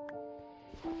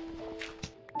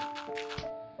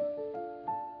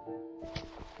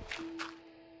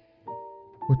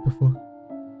 What the fuck?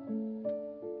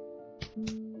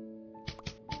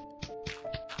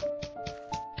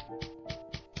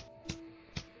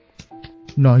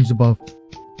 No, he's above.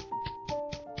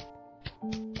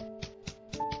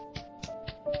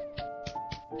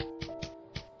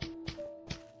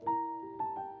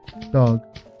 Dog.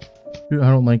 Dude, I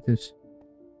don't like this.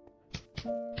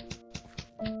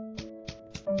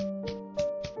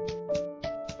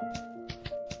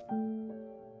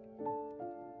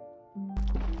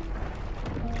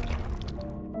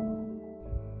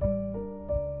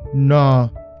 Nah.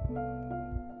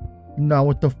 Nah,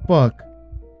 what the fuck?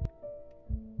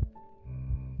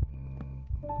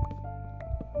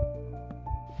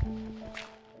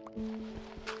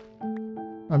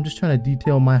 I'm just trying to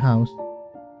detail my house.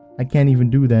 I can't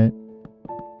even do that.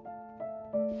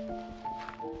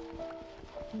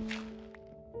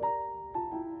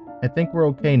 I think we're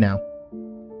okay now.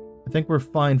 I think we're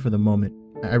fine for the moment.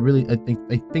 I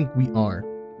think we are.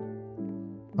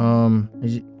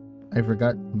 I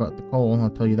forgot about the coal,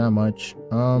 I'll tell you that much.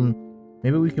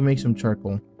 Maybe we can make some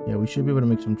charcoal. Yeah, we should be able to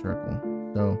make some charcoal.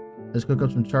 So, let's cook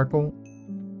up some charcoal.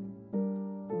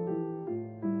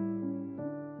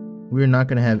 We're not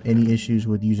gonna have any issues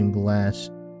with using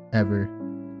glass ever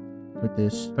with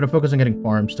this. But I'm focused on getting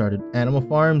farms started. Animal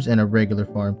farms and a regular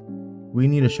farm. We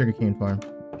need a sugarcane farm.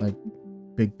 Like,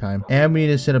 big time. And we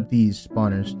need to set up these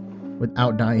spawners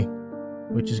without dying,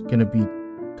 which is gonna be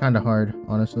kind of hard,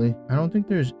 honestly. I don't think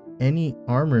there's any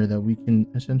armor that we can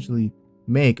essentially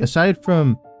make aside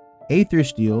from aether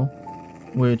steel,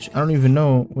 which I don't even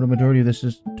know what a majority of this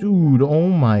is. Dude, oh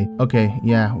my. Okay,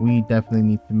 yeah, we definitely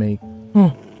need to make.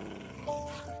 Oh.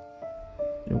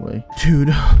 Get away, dude.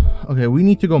 Okay, we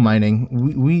need to go mining.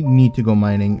 We need to go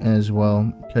mining as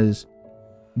well, because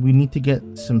we need to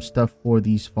get some stuff for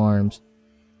these farms.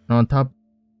 And on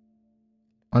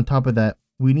top of that,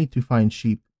 we need to find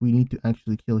sheep. We need to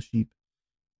actually kill sheep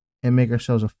and make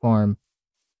ourselves a farm.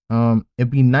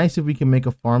 It'd be nice if we can make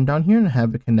a farm down here and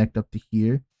have it connect up to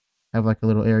here. Have like a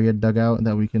little area dug out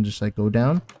that we can just like go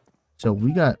down. So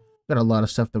we got a lot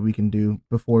of stuff that we can do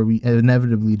before we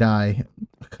inevitably die,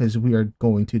 because we are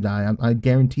going to die. I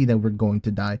guarantee that we're going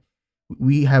to die.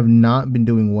 We have not been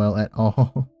doing well at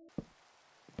all.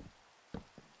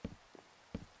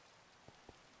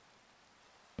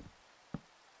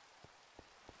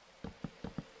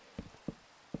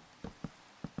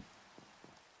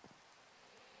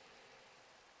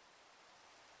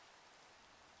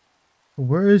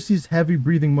 Where is these heavy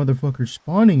breathing motherfuckers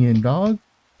spawning in, dog?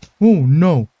 Oh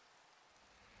no.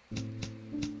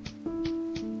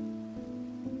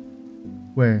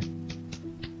 Where?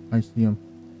 I see him.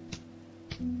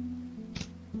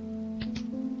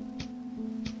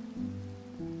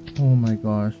 Oh my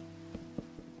gosh.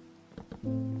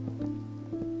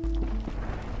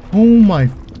 Oh my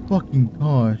fucking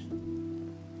gosh.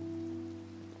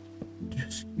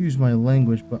 Excuse my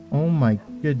language, but oh my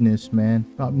goodness, man.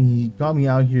 Got me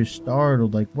out here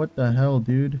startled. Like, what the hell,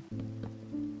 dude?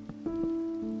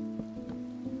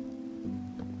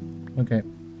 Okay.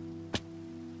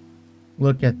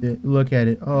 Look at it. Look at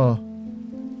it. Oh.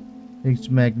 It's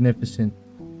magnificent.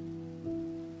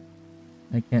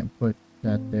 I can't put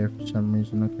that there for some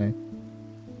reason. Okay.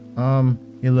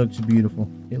 It looks beautiful.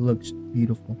 It looks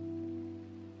beautiful.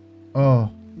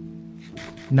 Oh.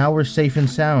 Now we're safe and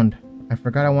sound. I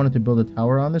forgot I wanted to build a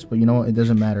tower on this, but you know what? It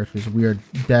doesn't matter, because we are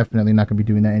definitely not going to be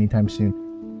doing that anytime soon.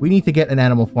 We need to get an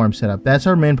animal farm set up. That's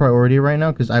our main priority right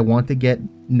now, because I want to get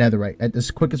netherite as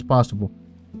quick as possible.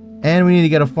 And we need to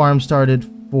get a farm started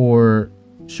for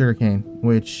sugarcane,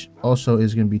 which also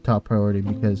is going to be top priority,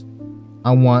 because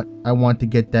I want to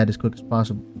get that as quick as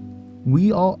possible.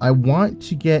 I want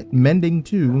to get mending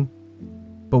too,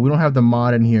 but we don't have the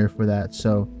mod in here for that,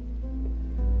 so...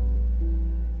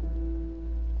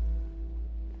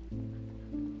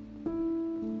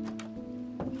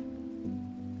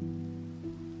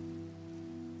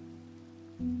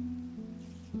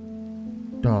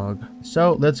 Dog.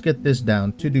 So let's get this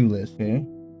down. To-do list. Okay.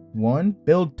 1,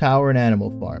 build tower and animal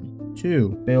farm. 2,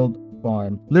 build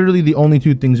farm. Literally the only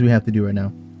 2 things we have to do right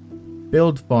now.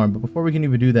 Build farm. But before we can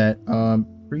even do that,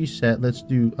 preset, let's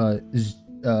do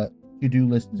to-do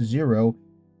list 0.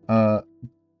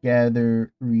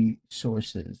 Gather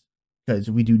resources.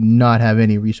 Because we do not have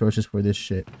any resources for this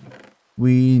shit.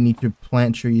 We need to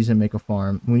plant trees and make a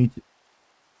farm. We need to...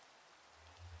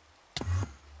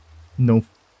 No.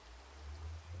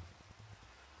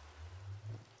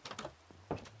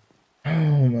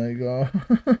 Oh my god.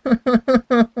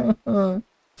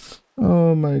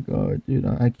 Oh my god, dude.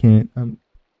 I can't. I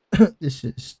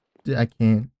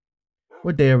can't.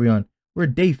 What day are we on? We're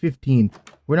day 15.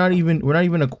 We're not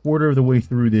even a quarter of the way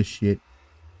through this shit.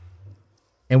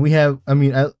 And we have, I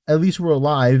mean, at least we're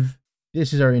alive.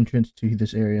 This is our entrance to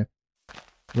this area.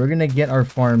 We're gonna get our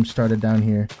farm started down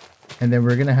here. And then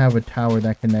we're gonna have a tower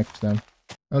that connects them.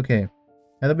 Okay.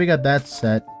 Now that we got that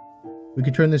set, we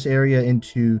can turn this area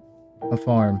into a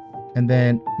farm, and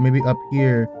then maybe up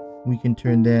here we can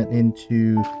turn that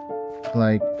into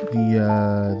like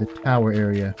the tower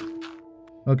area.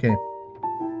 Okay,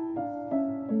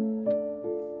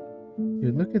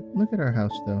 dude, look at our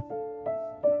house though.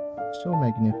 So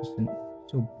magnificent,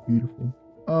 so beautiful.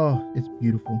 Oh, it's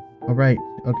beautiful. All right,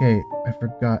 okay, I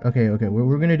forgot. Okay, what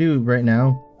we're gonna do right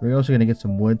now, we're also gonna get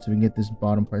some wood so we can get this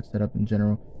bottom part set up in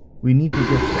general. We need to get...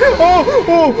 Oh!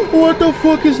 Oh! What the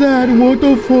fuck is that? What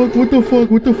the fuck? What the fuck?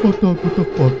 What the fuck, dog? What the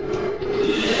fuck?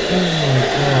 Oh my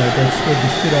god, that scared the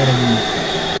shit out of me.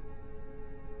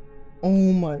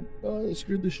 Oh my god, that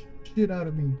scared the shit out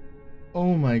of me.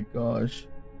 Oh my gosh.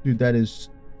 Dude, that is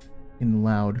fucking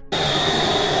loud.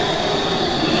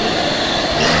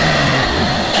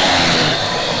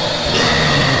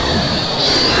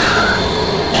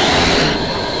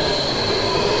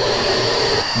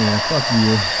 Yeah, fuck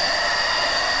you.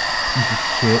 Piece of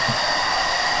shit.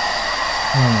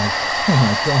 Oh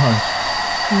my gosh.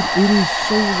 Dude, it is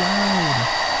so loud.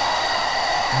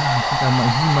 I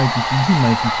think he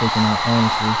might be freaking out,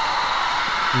 honestly.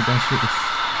 Dude, that shit is...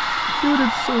 Dude,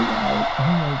 it's so loud.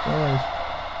 Oh my gosh.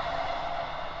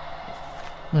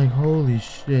 Like, holy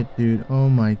shit, dude. Oh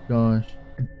my gosh.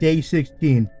 Day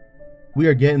 16. We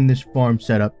are getting this farm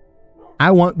set up.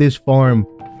 I want this farm,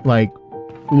 like,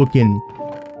 looking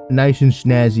nice and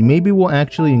snazzy. Maybe we'll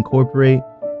actually incorporate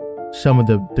some of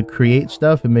the create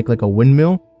stuff and make like a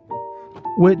windmill,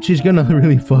 which is gonna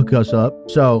really fuck us up.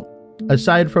 So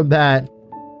aside from that,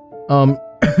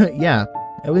 yeah,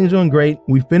 everything's going great.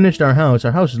 We finished our house.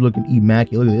 Our house is looking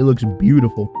immaculate. Look at it. It looks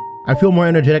beautiful. I feel more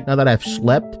energetic now that I've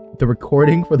slept. The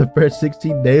recording for the first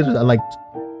 16 days was at like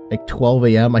 12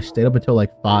 a.m. I stayed up until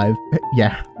like 5.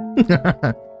 Yeah.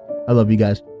 I love you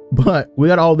guys. But we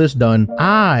got all this done.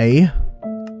 I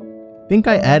think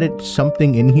I added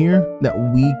something in here that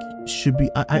we should be...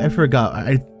 I forgot.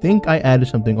 I think I added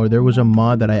something, or there was a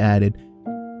mod that I added.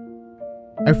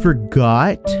 I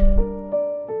forgot.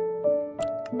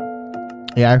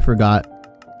 Yeah, I forgot.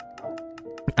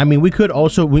 I mean, we could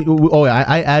also... oh, yeah,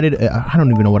 I added... I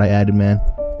don't even know what I added, man.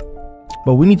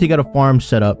 But we need to get a farm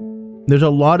set up. There's a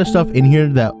lot of stuff in here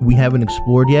that we haven't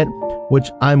explored yet, which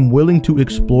I'm willing to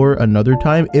explore another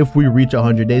time if we reach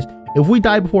 100 days. If we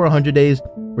die before 100 days,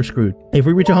 we're screwed. If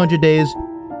we reach 100 days,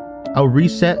 I'll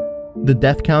reset the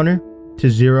death counter to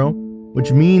 0,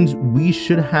 which means we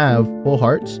should have full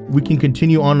hearts. We can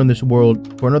continue on in this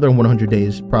world for another 100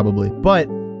 days, probably. But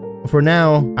for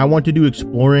now, I want to do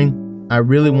exploring. I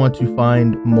really want to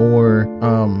find more,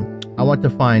 I want to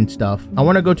find stuff. I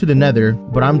want to go to the nether,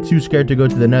 but I'm too scared to go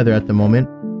to the nether at the moment.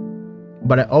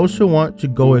 But I also want to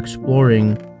go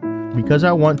exploring because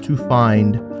I want to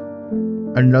find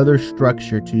another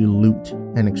structure to loot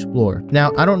and explore.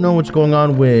 Now, I don't know what's going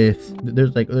on with...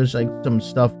 There's like some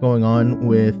stuff going on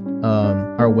with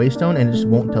our waystone, and it just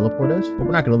won't teleport us. But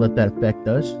we're not going to let that affect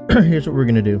us. Here's what we're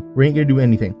going to do. We ain't going to do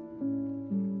anything.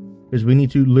 Because we need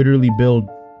to literally build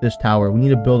this tower. We need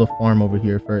to build a farm over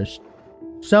here first.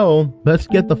 So, let's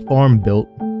get the farm built.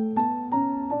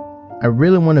 I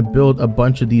really want to build a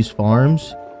bunch of these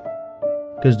farms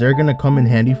because they're going to come in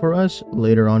handy for us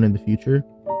later on in the future.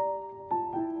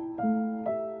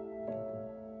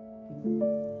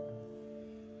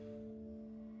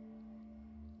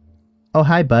 Oh,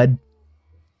 hi, bud.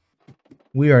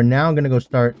 We are now going to go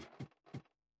start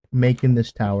making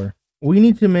this tower. We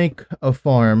need to make a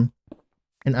farm,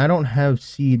 and I don't have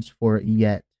seeds for it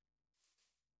yet.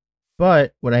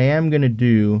 But what I am going to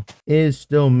do is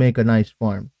still make a nice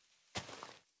farm.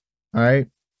 Alright?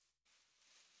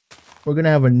 We're going to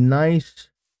have a nice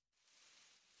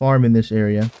farm in this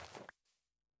area.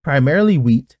 Primarily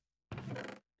wheat,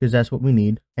 because that's what we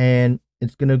need. And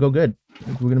it's going to go good.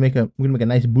 We're gonna make a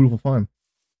nice beautiful farm.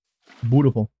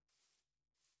 Beautiful.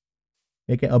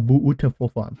 Make it a beautiful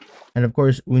farm. And of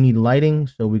course we need lighting,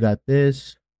 so we got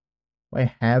this. Do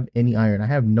I have any iron? I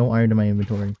have no iron in my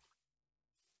inventory.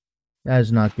 That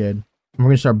is not good. We're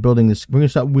gonna start building this. We're gonna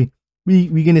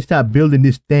start building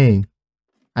this thing.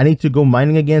 I need to go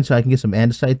mining again so I can get some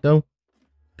andesite though.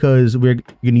 Because we're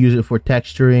gonna use it for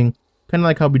texturing. Kinda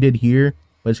like how we did here,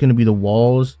 but it's gonna be the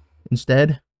walls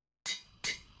instead.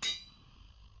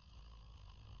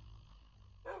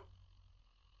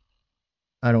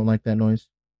 I don't like that noise.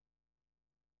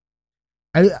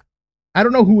 I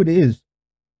don't know who it is.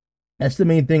 That's the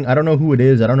main thing. I don't know who it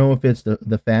is. I don't know if it's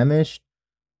the famished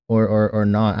or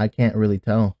not. I can't really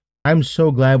tell. I'm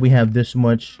so glad we have this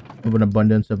much of an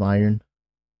abundance of iron.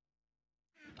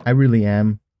 I really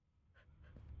am.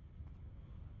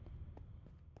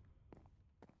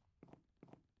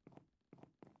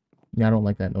 Yeah, I don't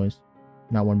like that noise.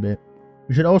 Not one bit.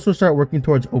 We should also start working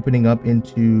towards opening up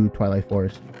into Twilight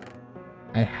Forest.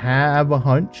 I have a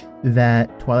hunch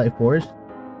that Twilight Forest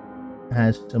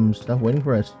has some stuff waiting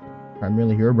for us.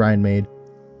 Primarily Herobrine made.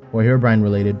 Or Herobrine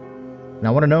related. And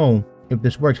I want to know if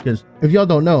this works, because if y'all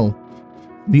don't know,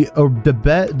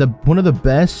 one of the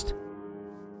best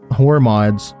horror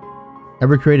mods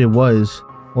ever created was,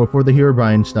 or for the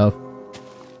Herobrine stuff,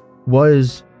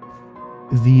 was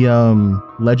the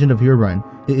Legend of Herobrine.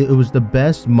 it was the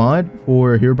best mod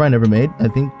for Herobrine ever made. I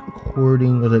think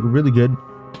according was like really good.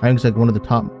 I think it's like one of the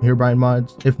top Herobrine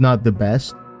mods, if not the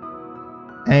best.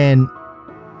 And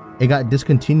it got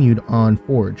discontinued on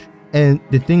Forge. And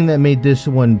the thing that made this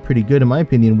one pretty good, in my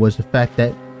opinion, was the fact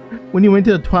that when you went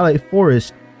to the Twilight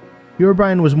Forest,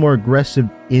 Herobrine was more aggressive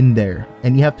in there,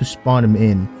 and you have to spawn him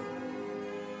in.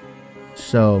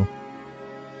 So,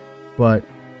 but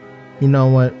you know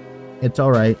what? It's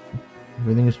alright.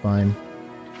 Everything is fine.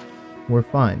 We're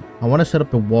fine. I want to set up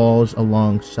the walls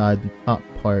alongside the top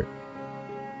part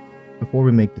before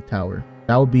we make the tower.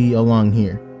 That will be along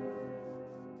here.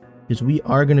 Because we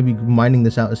are going to be mining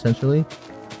this out essentially.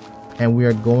 And we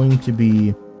are going to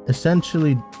be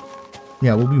essentially...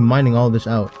 yeah, we'll be mining all this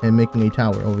out and making a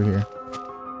tower over here.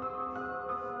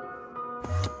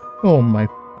 Oh my...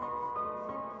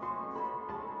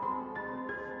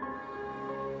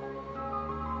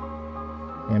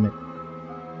 damn it.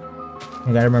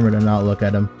 I gotta remember to not look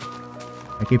at him.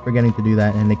 I keep forgetting to do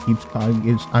that, and it keeps...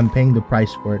 I'm paying the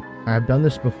price for it. I've done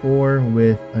this before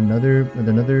with another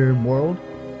world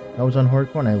that was on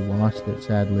hardcore, and I lost it,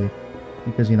 sadly.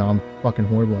 Because, you know, I'm fucking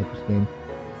horrible at this game.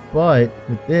 But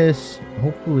with this,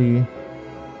 hopefully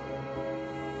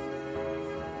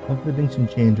things can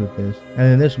change with this. And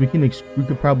then this, we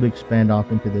could probably expand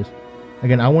off into this.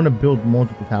 Again, I want to build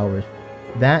multiple towers.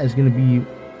 That is going to be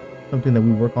something that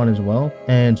we work on as well.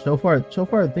 And so far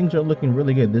things are looking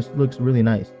really good. This looks really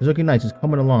nice. It's looking nice. It's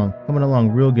coming along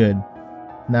real good.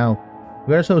 Now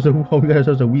we got ourselves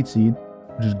a wheat seed,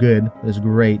 which is good. That's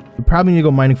great. We probably need to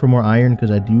go mining for more iron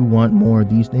because I do want more of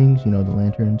these things. You know, the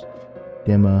lanterns.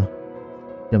 Them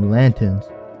lanterns,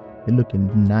 they're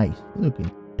looking nice. They're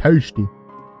looking thirsty.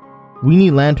 We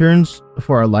need lanterns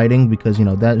for our lighting because, you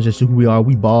know, that is just who we are.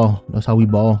 We ball. That's how we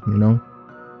ball, you know.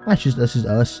 That's just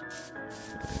us.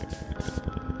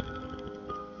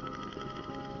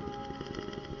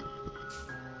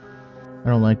 I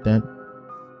don't like that.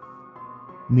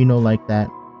 Me no like that.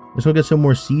 Let's go get some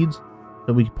more seeds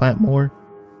so we can plant more.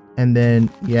 And then,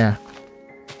 yeah.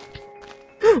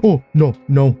 Oh, no.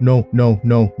 Nope.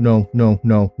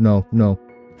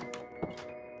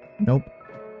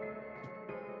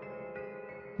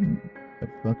 Stop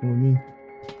fucking with me.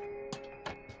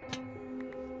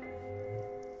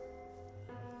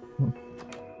 Oh.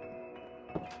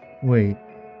 Wait.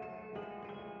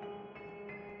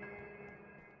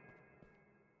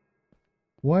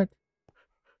 What?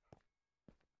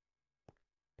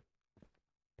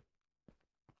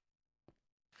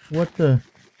 What the?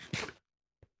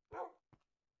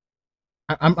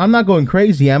 I'm not going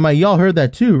crazy, am I? Y'all heard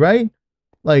that too, right?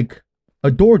 Like,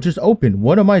 a door just opened.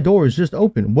 One of my doors just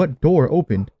opened. What door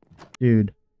opened?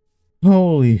 Dude.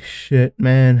 Holy shit,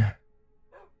 man.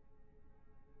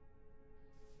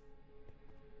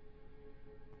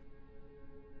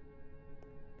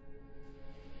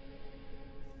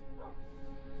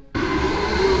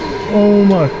 Oh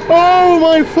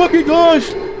my fucking gosh!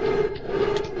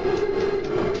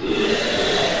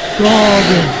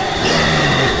 God.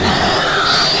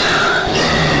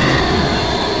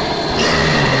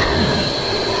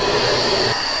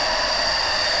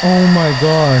 Oh my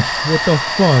gosh, what the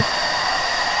fuck?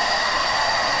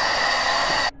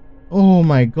 Oh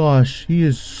my gosh, he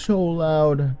is so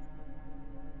loud.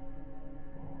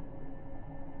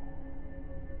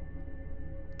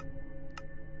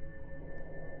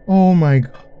 Oh my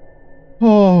god.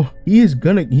 Oh, he is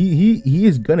gonna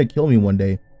kill me one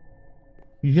day.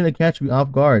 He's gonna catch me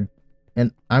off guard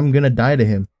and I'm gonna die to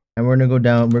him. And we're gonna go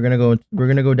down, we're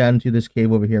gonna go down into this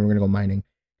cave over here and we're gonna go mining.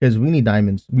 Because we need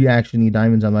diamonds. We actually need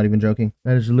diamonds. I'm not even joking.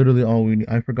 That is literally all we need.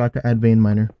 I forgot to add vein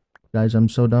miner. Guys, I'm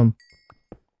so dumb.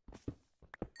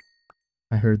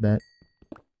 I heard that.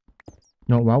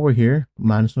 No, while we're here,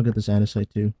 might as well get this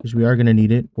andesite too. Because we are going to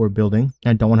need it for building.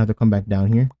 I don't want to have to come back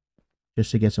down here.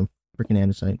 Just to get some freaking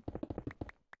andesite.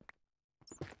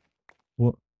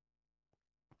 What?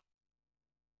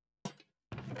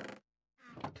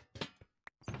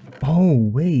 Oh,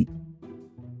 wait.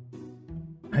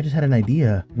 I just had an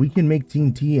idea. We can make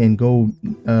TNT and go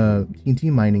TNT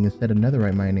mining instead of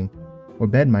netherite mining or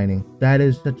bed mining. That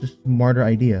is such a smarter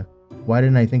idea. Why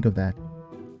didn't I think of that?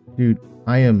 Dude,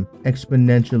 I am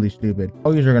exponentially stupid.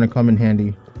 Oh, these are gonna come in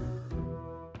handy.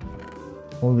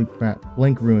 Holy crap.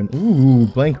 Blank ruin. Ooh,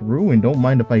 blank ruin. Don't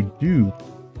mind if I do.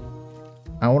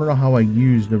 I want to know how I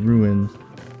use the ruins.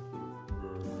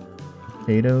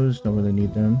 Potatoes, don't really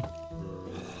need them.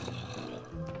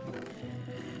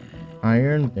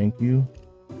 Iron, thank you.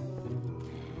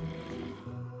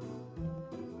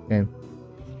 Okay.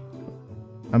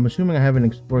 I'm assuming I haven't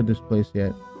explored this place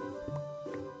yet.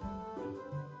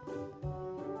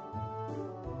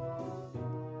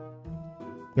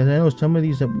 Because I know some of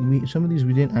these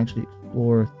we didn't actually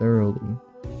explore thoroughly.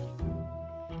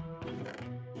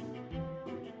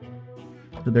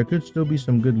 So there could still be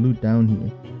some good loot down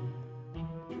here.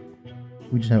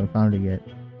 We just haven't found it yet.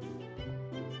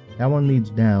 That one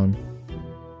leads down.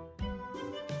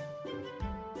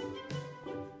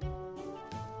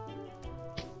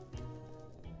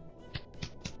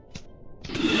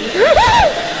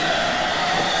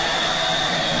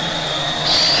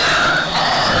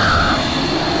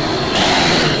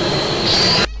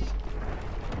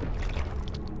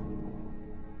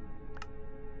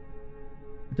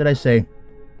 What did I say?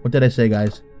 What did I say,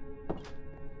 guys?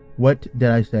 What did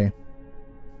I say?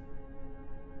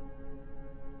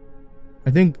 I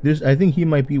think he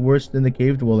might be worse than the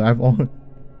cave dweller.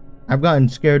 I've gotten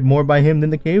scared more by him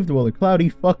than the cave dweller. Cloudy,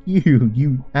 fuck you,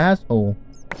 you asshole.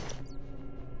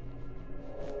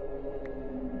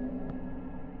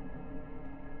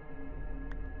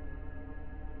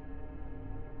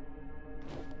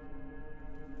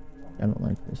 I don't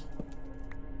like this.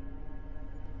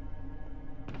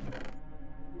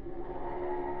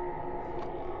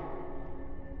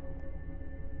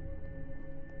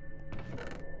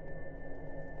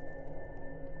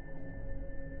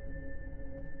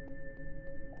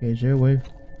 Okay, is there a way?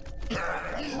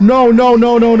 No, no,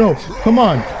 no, no, no. Come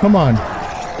on, come on.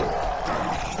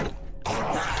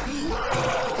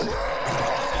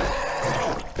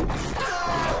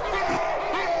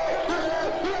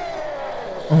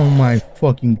 Oh my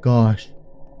fucking gosh.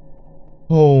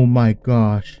 Oh my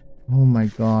gosh. Oh my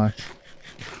gosh.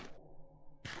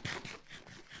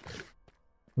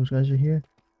 Those guys are here?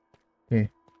 Okay.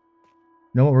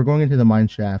 You know what? We're going into the mine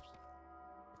shafts.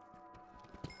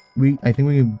 I think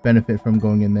we can benefit from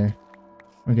going in there.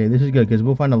 Okay, this is good because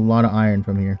we'll find a lot of iron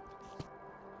from here.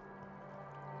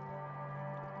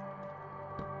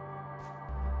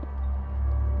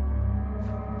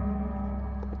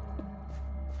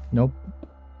 Nope.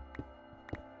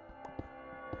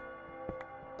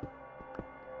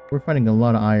 We're finding a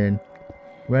lot of iron.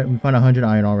 We found 100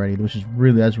 iron already, which is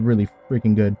that's really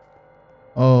freaking good.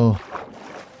 Oh.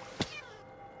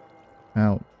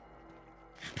 Ouch.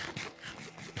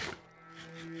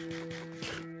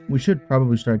 We should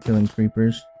probably start killing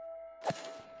creepers.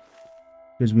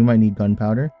 Because we might need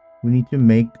gunpowder. We need to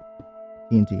make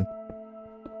TNT.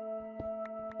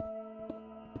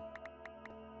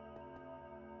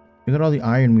 Look at all the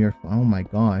iron we are... Oh my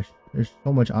gosh. There's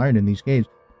so much iron in these caves.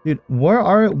 Dude, where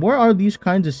are these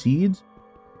kinds of seeds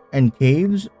and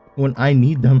caves when I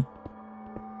need them?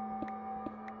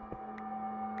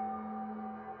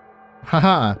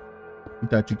 Haha. You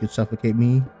thought you could suffocate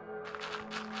me?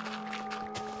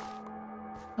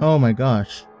 Oh my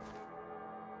gosh.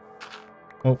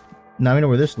 Oh, now we know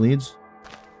where this leads.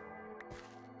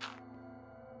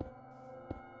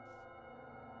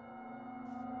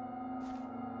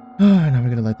 Now we're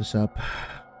gonna light this up.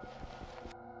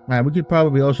 Alright, we could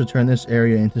probably also turn this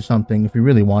area into something if we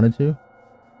really wanted to.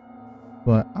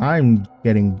 But I'm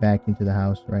getting back into the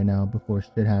house right now before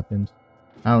shit happens.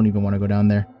 I don't even want to go down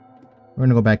there. We're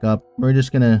gonna go back up. We're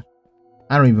just gonna...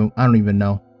 I don't even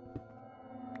know.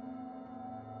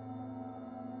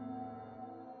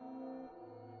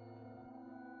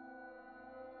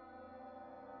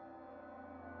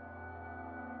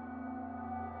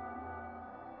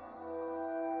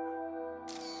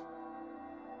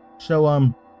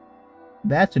 So,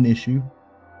 that's an issue.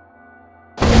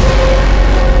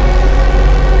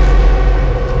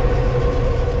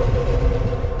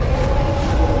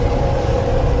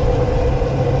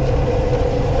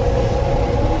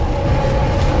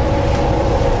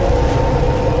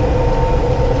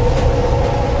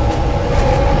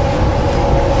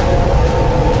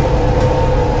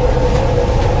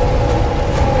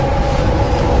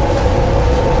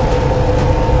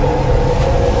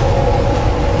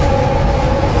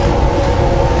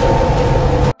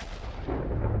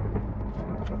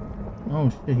 Oh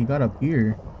shit, he got up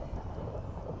here.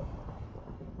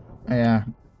 Yeah,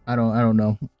 I don't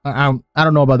know. I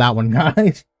don't know about that one,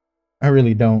 guys. I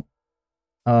really don't.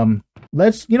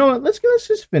 Let's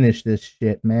just finish this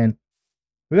shit, man.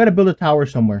 We gotta build a tower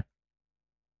somewhere.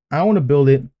 I want to build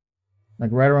it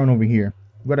like right around over here.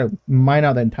 We gotta mine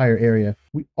out that entire area.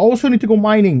 We also need to go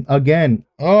mining again.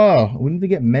 Oh, we need to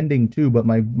get mending too, but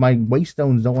my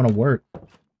waystones don't want to work.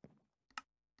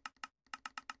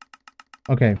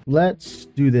 Okay, let's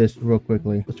do this real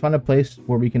quickly. Let's find a place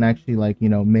where we can actually, like, you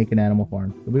know, make an animal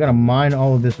farm. So we gotta mine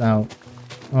all of this out.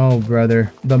 Oh,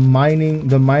 brother. The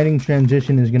mining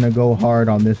transition is gonna go hard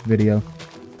on this video.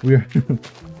 We're...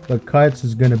 the cuts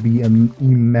is gonna be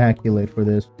immaculate for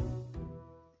this.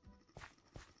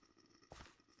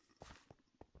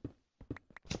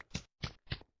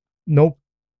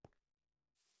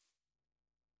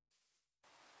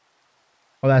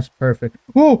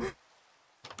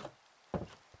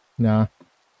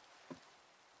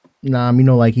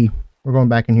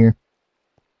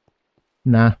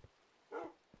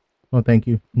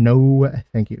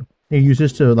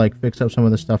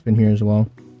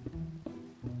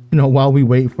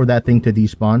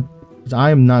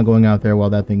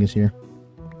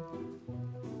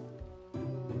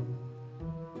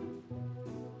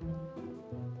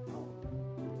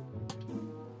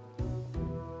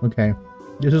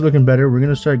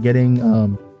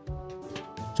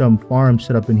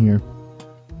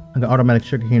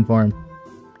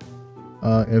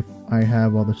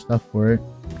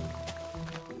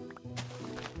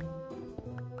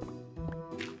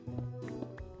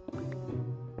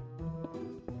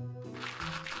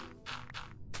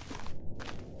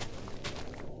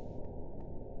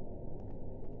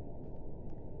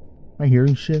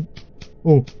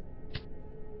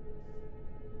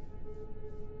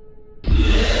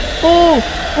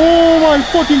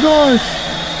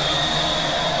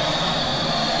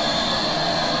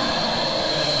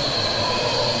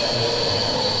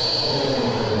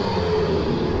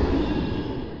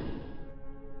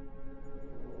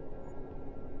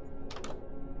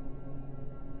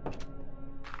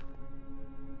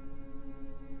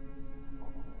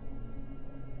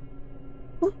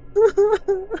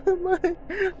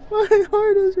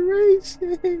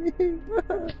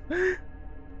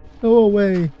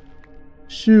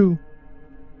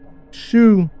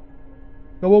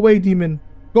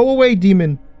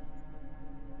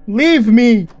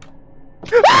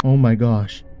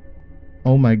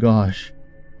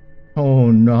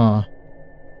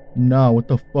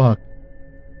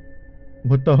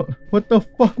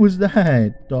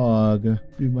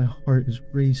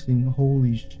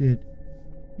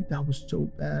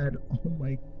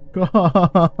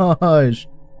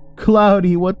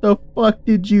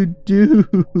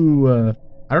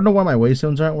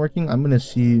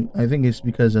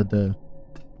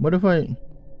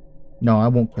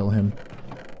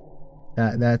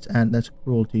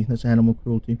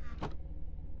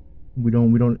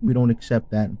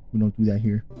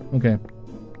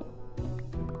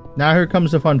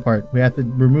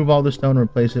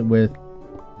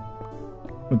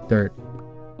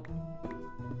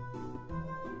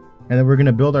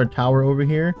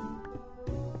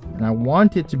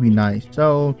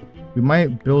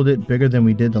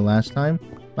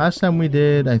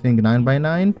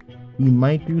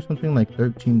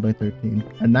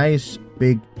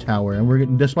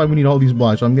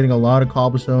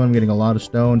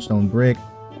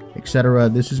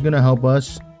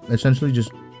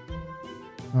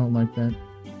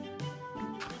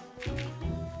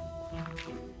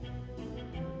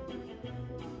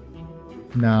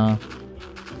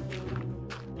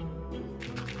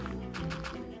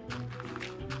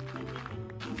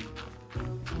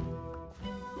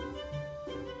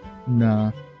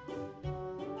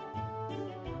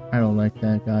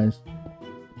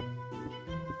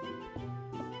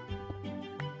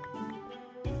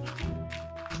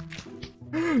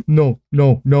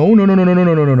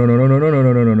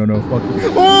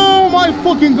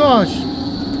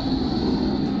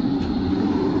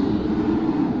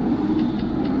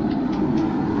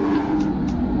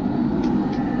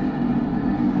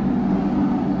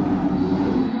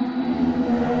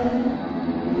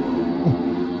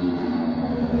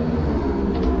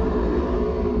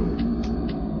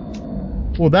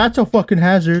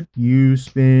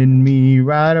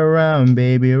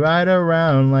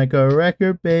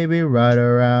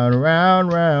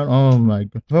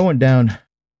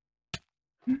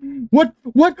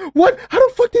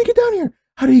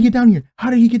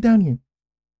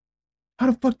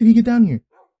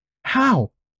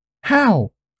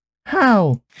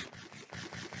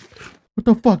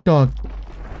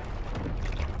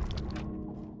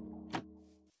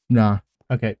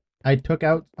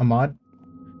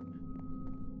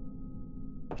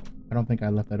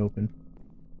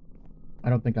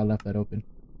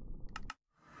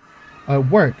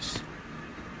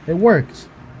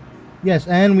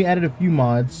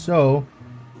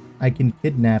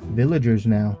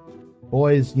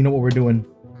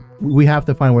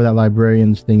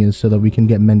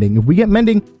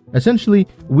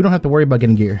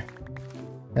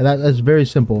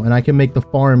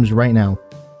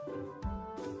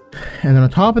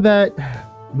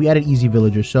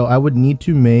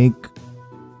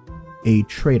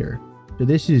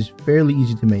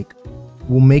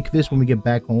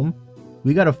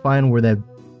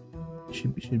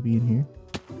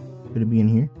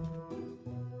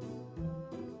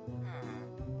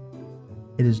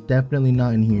 It is definitely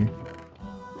not in here.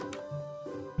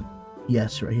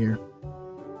 Yes, right here.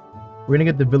 We're gonna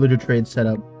get the villager trade set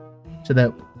up so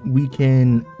that we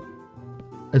can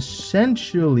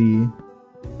essentially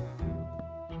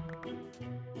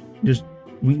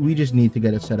we just need to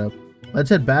get it set up. Let's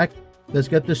head back. Let's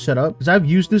get this set up because I've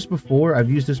used this before.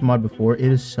 I've used this mod before.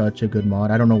 It is such a good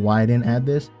mod. I don't know why I didn't add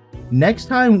this. Next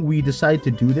time we decide to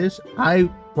do this,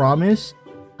 I promise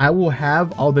I will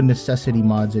have all the necessity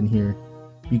mods in here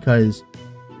because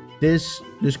this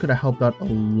could have helped out a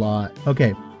lot.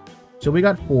 Okay, so we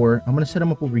got 4. I'm gonna set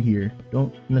them up over here.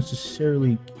 Don't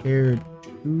necessarily care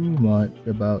too much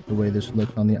about the way this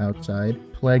looks on the outside.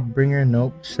 Plague Bringer,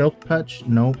 nope. Silk Touch,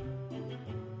 nope.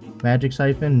 Magic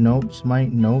Siphon, nope.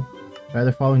 Smite, nope.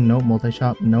 Rather Falling, nope.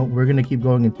 Multi-Shop, nope. We're gonna keep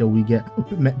going until we get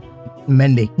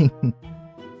mending.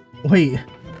 Wait.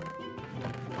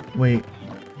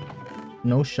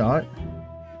 No shot?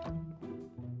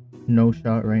 No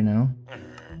shot right now.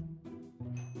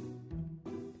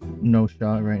 No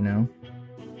shot right now.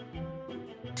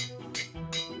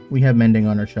 We have mending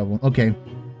on our shovel. Okay.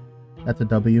 That's a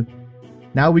W.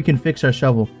 Now we can fix our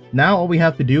shovel. Now all we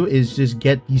have to do is just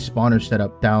get these spawners set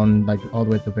up down like all the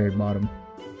way at the very bottom.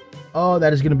 Oh,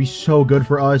 that is going to be so good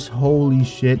for us. Holy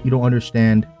shit. You don't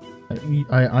understand.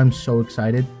 I'm so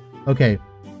excited. Okay.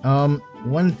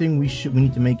 One thing we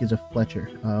need to make is a Fletcher.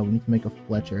 We need to make a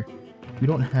Fletcher. We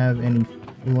don't have any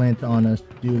flint on us,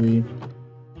 do we?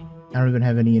 I don't even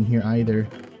have any in here either.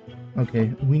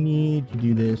 Okay, we need to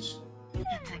do this.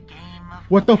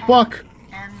 What the fuck?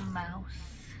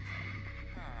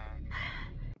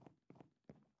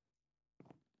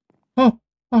 Oh,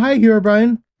 hi,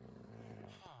 Herobrine.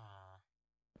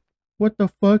 What the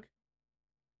fuck?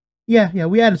 Yeah,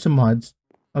 we added some mods.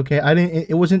 Okay,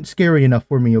 it wasn't scary enough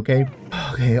for me, okay?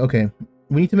 Okay.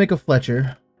 We need to make a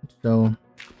Fletcher, so...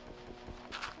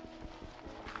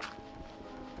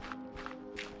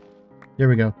 There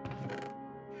we go.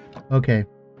 Okay.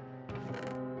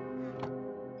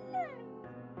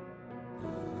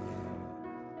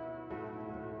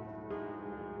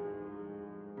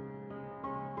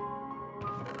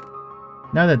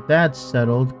 Now that that's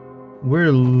settled,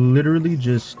 we're literally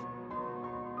just...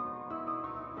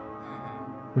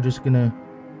 We're just gonna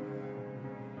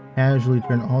casually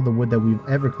turn all the wood that we've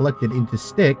ever collected into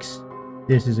sticks.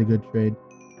 This is a good trade.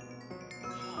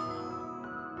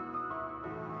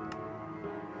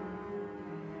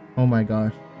 Oh my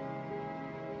gosh.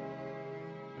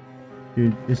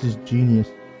 Dude, this is genius.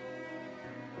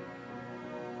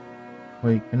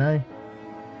 Wait, can I?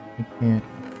 I can't.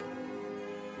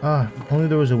 If only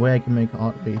there was a way I can make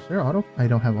auto base. Is there auto? I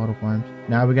don't have auto farms.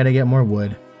 Now we gotta get more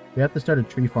wood. We have to start a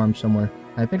tree farm somewhere.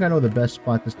 I think I know the best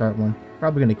spot to start one.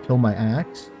 Probably gonna kill my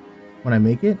axe when I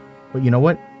make it. But you know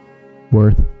what?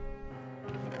 Worth.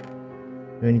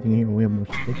 Anything here? We have more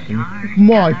sticks.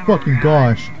 My fucking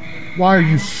gosh. Why are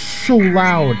you so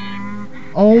loud?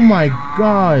 Oh my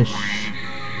gosh.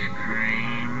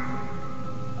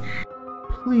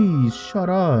 Please shut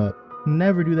up.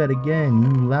 Never do that again, you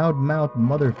loudmouth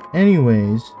mother.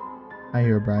 Anyways, I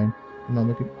hear Brian. I'm not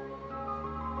looking.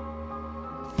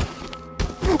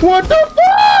 What the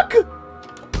fuck?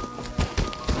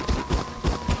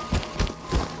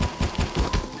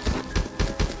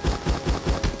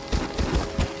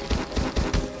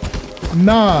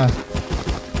 Nah.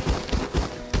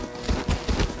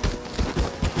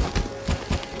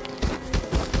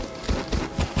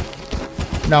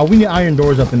 Now we need iron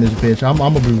doors up in this bitch. I'm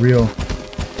gonna be real.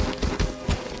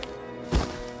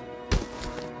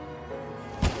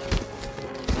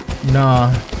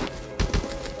 Nah.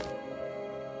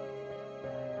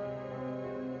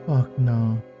 Fuck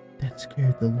no. That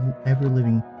scared the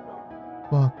ever-living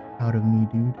fuck out of me,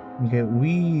 dude. Okay,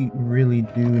 we really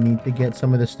do need to get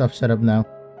some of this stuff set up now.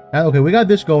 Okay, we got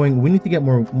this going. We need to get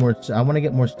more. I want to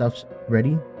get more stuff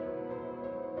ready.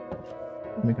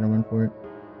 I'm making a run for it.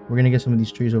 We're gonna get some of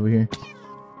these trees over here.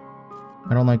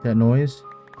 I don't like that noise.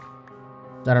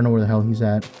 I don't know where the hell he's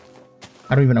at.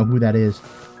 I don't even know who that is.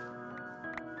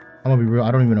 I'm gonna be real.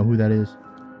 I don't even know who that is.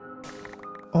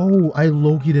 Oh, I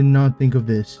low-key did not think of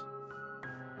this.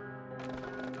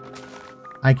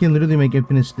 I can literally make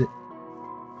infinite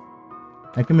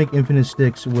I can make infinite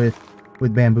sticks with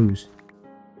bamboos.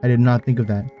 I did not think of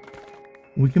that.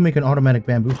 We can make an automatic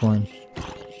bamboo farm.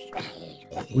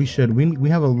 We should. We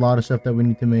have a lot of stuff that we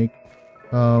need to make.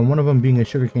 One of them being a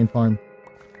sugarcane farm.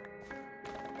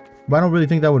 But I don't really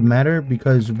think that would matter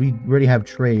because we already have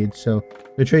trades, so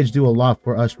the trades do a lot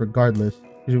for us regardless.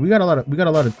 Because we got a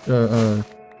lot of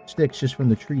sticks just from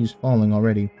the trees falling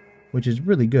already, which is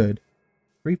really good.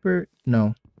 Creeper?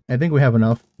 No. I think we have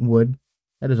enough wood.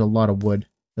 That is a lot of wood.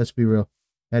 Let's be real.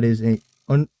 That is an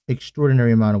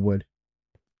extraordinary amount of wood.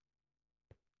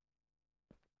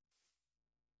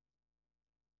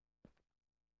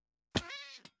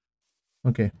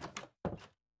 Okay.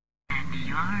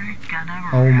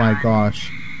 Oh my gosh.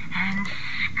 And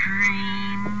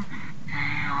scream.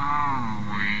 They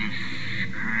always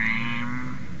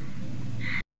scream.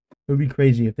 It would be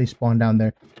crazy if they spawned down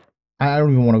there. I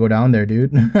don't even want to go down there,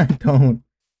 dude. I don't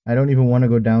even want to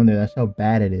go down there. That's how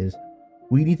bad it is.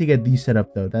 We need to get these set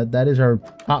up though. That is our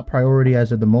top priority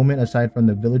as of the moment, aside from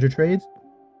the villager trades.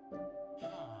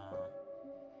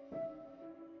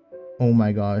 Oh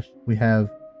my gosh. We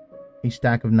have a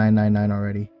stack of 999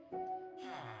 already.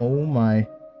 Oh my.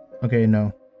 Okay,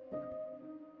 no.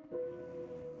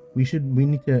 We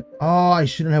need to... Oh, I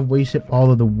shouldn't have wasted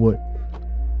all of the wood.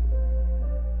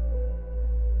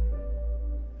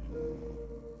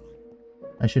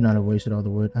 I should not have wasted all the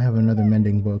wood. I have another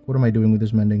mending book. What am I doing with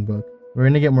this mending book? We're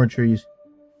gonna get more trees.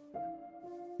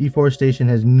 Deforestation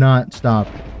has not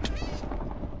stopped.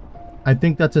 I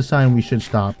think that's a sign we should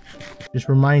stop. Just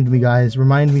remind me, guys.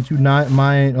 Remind me to not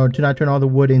mine or to not turn all the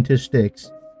wood into sticks,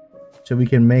 so we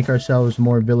can make ourselves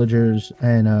more villagers.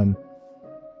 And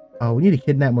oh, we need to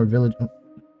kidnap more villagers.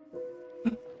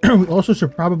 We also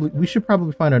should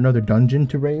probably find another dungeon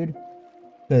to raid,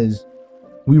 because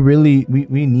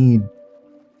we need.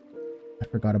 I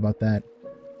forgot about that.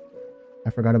 I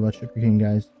forgot about sugarcane,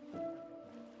 guys.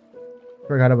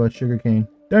 Forgot about sugarcane.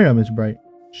 Damn, it's bright.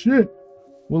 Shit.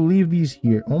 We'll leave these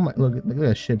here. Oh my, look at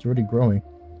that shit. It's already growing.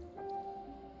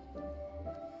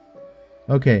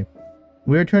 Okay.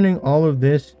 We're turning all of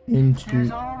this into...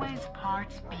 There's always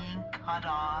parts being cut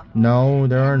off. No,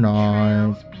 there are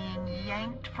not. Trails being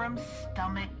yanked from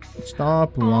stomachs.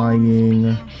 Stop lying.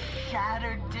 Being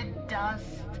shattered to dust.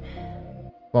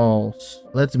 False.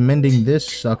 Let's mending this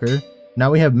sucker.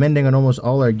 Now we have mending on almost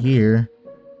all our gear.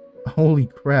 Holy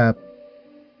crap.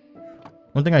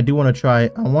 One thing I do want to try,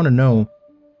 I want to know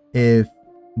if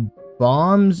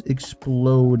bombs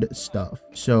explode stuff.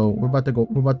 So we're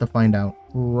about to find out.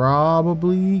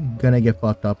 Probably gonna get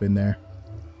fucked up in there.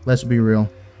 Let's be real.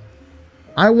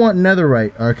 I want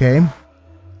netherite, okay?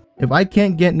 If I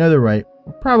can't get netherite,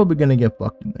 we're probably gonna get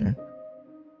fucked in there.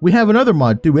 We have another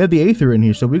mod, dude. We have the Aether in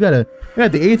here, so we got the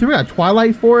Aether. We got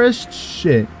Twilight Forest.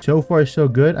 Shit. So far, so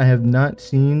good. I have not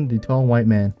seen the Tall White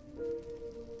Man.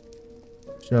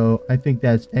 So, I think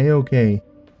that's A-okay.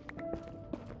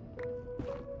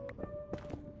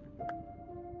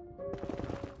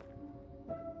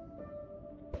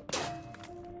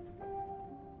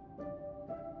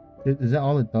 Is that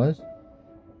all it does?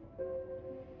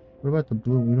 What about the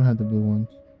blue? We don't have the blue ones.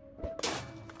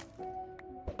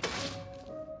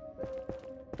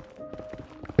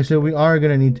 So we are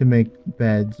gonna need to make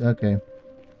beds. Okay.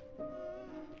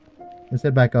 Let's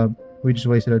head back up. We just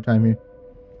wasted our time here.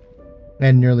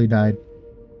 And nearly died.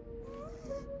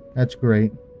 That's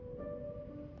great.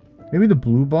 Maybe the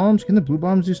blue bombs? Can the blue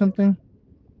bombs do something?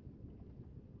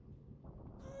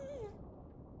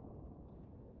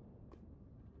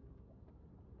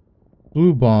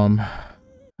 Blue bomb.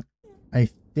 I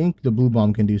think the blue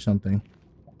bomb can do something.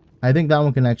 I think that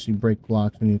one can actually break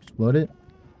blocks when you explode it.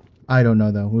 I don't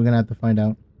know though. We're gonna have to find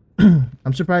out.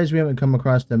 I'm surprised we haven't come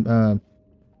across the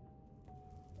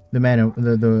man,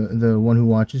 the one who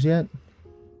watches yet.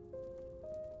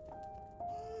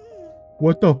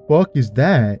 What the fuck is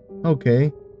that?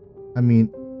 Okay. I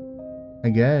mean, I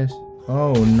guess.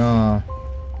 Oh nah.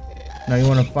 Now you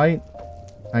wanna fight?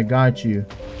 I got you.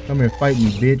 Come here, fight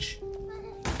me, bitch.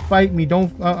 Fight me. Don't.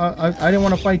 I didn't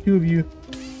want to fight two of you.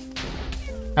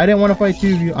 I didn't want to fight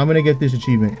two of you. I'm gonna get this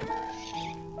achievement.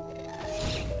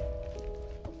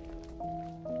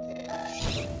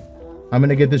 I'm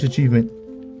gonna get this achievement.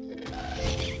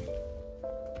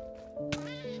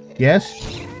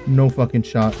 Yes? No fucking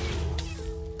shot.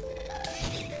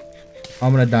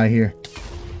 I'm gonna die here.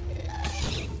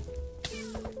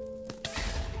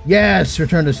 Yes!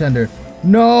 Return to sender.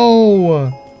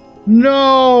 No!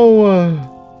 No!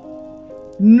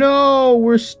 No!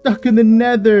 We're stuck in the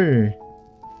nether!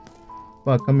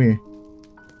 Fuck, come here.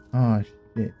 Oh,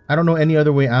 shit. I don't know any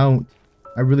other way out.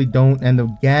 I really don't. And the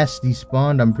gas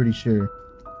despawned, I'm pretty sure.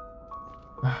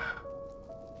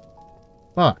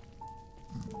 Fuck.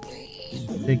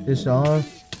 Take this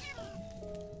off.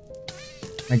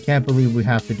 I can't believe we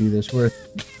have to do this.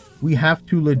 We have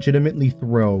to legitimately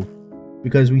throw.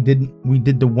 Because we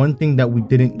did the one thing that we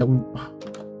didn't...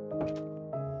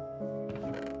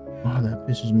 Oh, that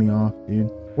pisses me off, dude.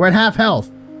 We're at half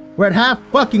health. We're at half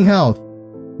fucking health.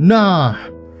 Nah.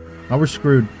 Oh, we're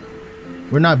screwed.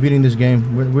 We're not beating this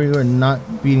game. We are not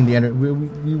beating the end. We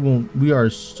won't. We are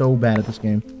so bad at this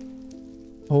game.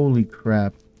 Holy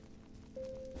crap.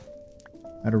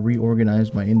 how to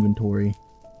reorganize my inventory.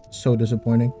 So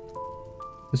disappointing.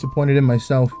 Disappointed in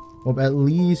myself. Well, at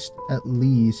least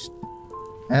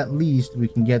we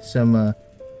can get some, you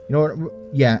know what?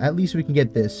 Yeah, at least we can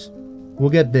get this. We'll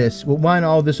get this. We'll mine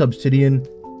all this obsidian,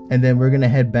 and then we're gonna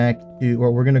head back to,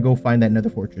 or we're gonna go find that nether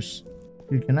fortress.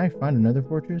 Dude, can I find another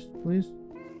fortress, please?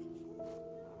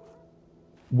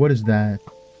 What is that?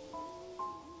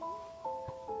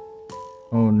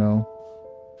 Oh no.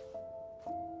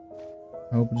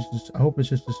 I hope it's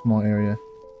just a small area.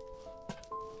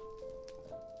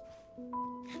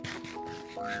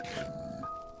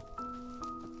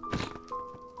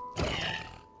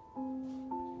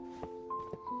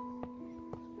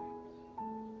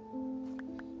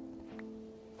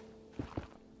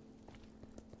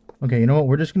 Okay, you know what?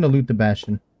 We're just gonna loot the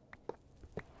bastion.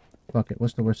 Fuck it.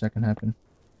 What's the worst that can happen?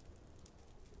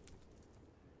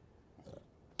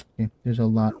 Okay, there's a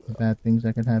lot of bad things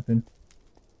that could happen.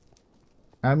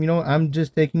 You know what? I'm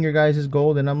just taking your guys'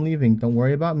 gold and I'm leaving. Don't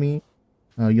worry about me.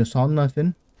 You saw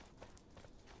nothing.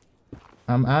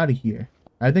 I'm out of here.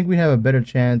 I think we have a better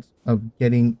chance of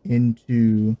getting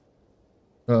into,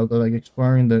 like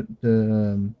exploring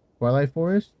the Twilight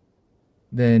Forest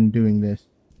than doing this.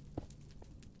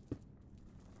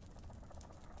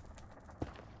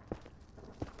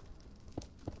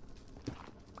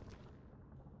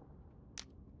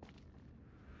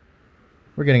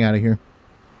 We're getting out of here.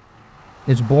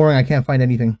 It's boring. I can't find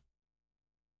anything.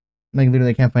 Like,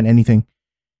 literally, I can't find anything.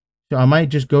 So I might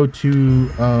just go to,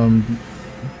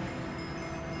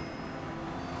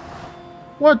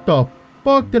 what the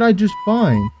fuck did I just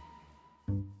find?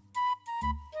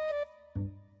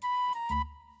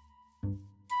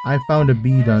 I found a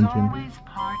bee dungeon.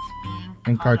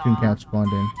 And cartoon cats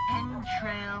spawned in.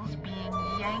 Entrails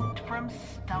being yanked from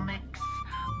stomachs.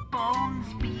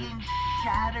 Bones being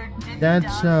shattered to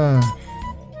That's, dust.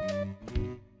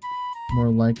 more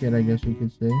like it, I guess you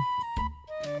could say.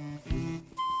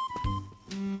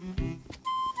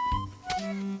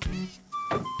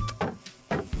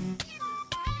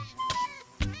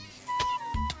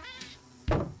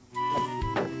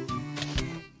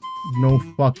 No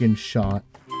fucking shot.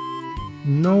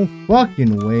 No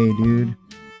fucking way, dude.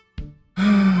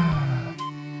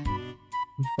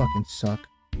 We fucking suck.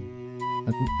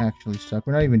 Like, we actually suck.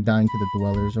 We're not even dying to the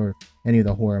dwellers or any of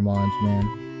the horror mons, man.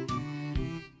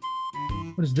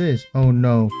 What is this? Oh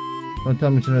no. Don't tell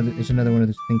me it's another one of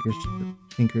the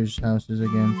Tinker's houses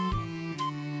again.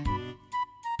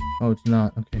 Oh, it's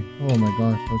not. Okay. Oh my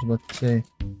gosh, I was about to say.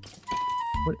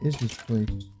 What is this place?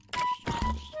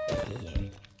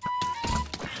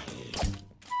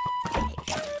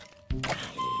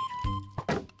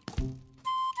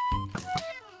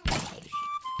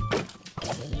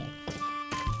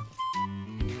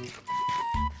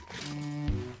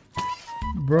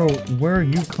 Bro, where are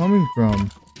you coming from?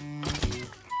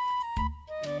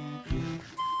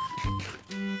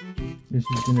 This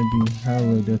is gonna be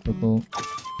hella difficult.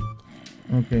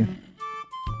 Okay.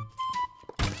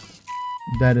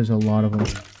 That is a lot of them.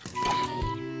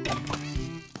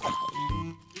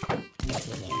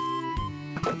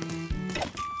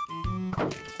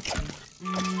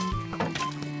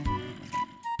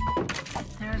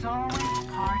 There's always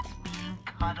parts being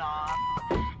cut off.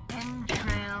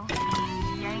 Entrails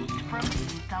being yanked from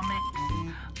stomachs.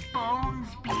 Bones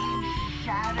being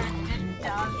shattered to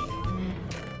dust.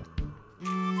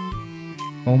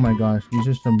 Oh my gosh, these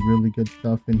are some really good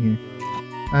stuff in here.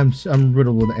 I'm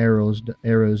riddled with arrows,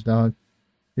 dog.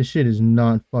 This shit is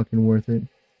not fucking worth it.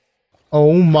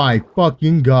 Oh my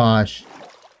fucking gosh.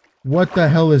 What the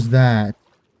hell is that?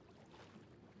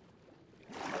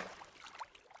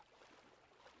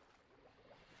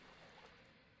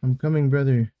 I'm coming,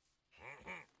 brother.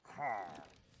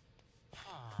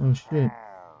 Oh shit.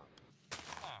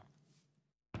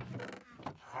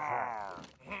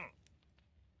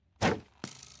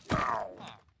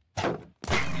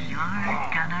 You're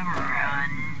gonna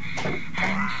run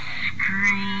and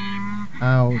scream.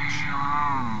 Ouch. And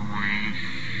always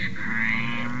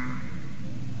scream.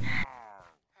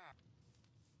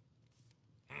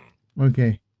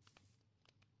 Okay.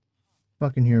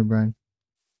 Fucking here, Brian.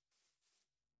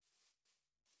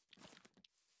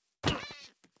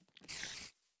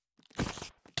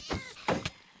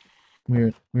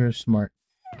 We're smart.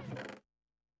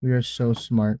 We are so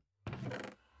smart.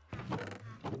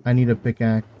 I need a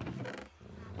pickaxe.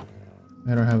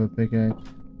 I don't have a pickaxe.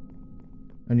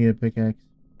 I need a pickaxe.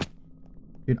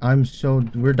 Dude,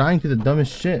 we're dying to the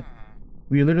dumbest shit.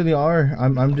 We literally are. I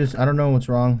don't know what's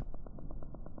wrong.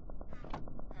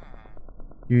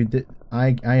 Dude,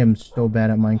 I am so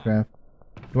bad at Minecraft.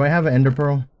 Do I have an ender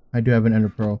pearl? I do have an ender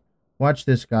pearl. Watch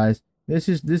this, guys. This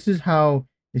is what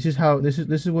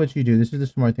you do. This is the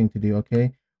smart thing to do,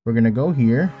 okay? We're gonna go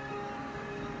here.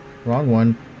 Wrong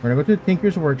one. We're gonna go to the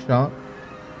Tinker's Workshop.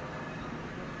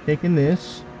 Taking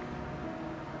this.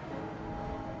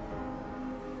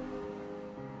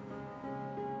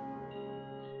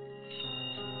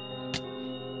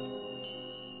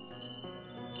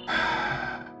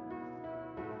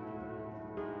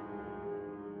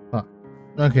 Fuck.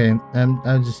 Okay, I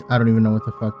don't even know what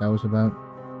the fuck that was about.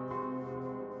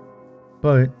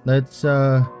 But let's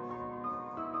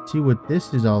see what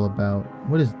this is all about.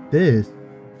 What is this?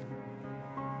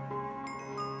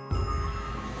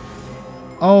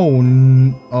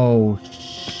 Oh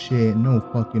shit, no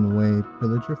fucking way.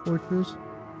 Pillager Fortress?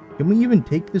 Can we even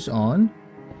take this on?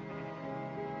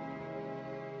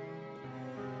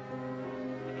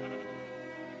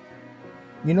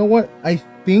 You know what? I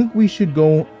think we should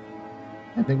go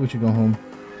home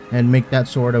and make that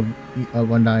sword of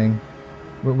Undying.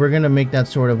 We're gonna make that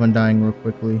sword of Undying real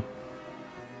quickly.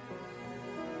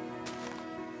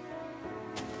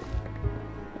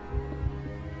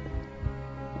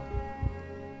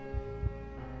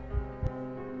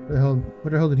 Where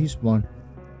the hell did he spawn?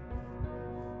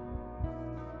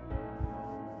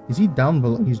 Is he down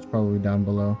below? He's probably down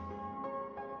below.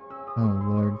 Oh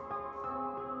lord.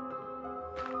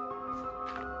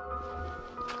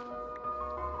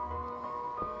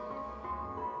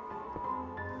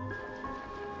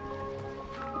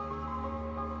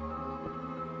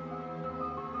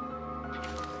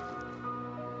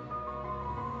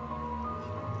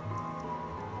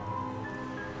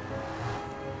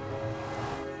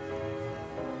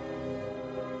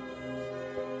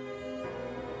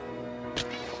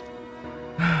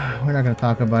 We're not gonna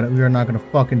talk about it. We are not gonna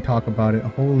fucking talk about it.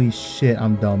 Holy shit,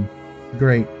 I'm dumb.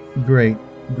 Great.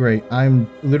 I'm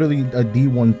literally a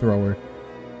D1 thrower.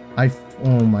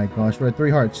 Oh my gosh, we're at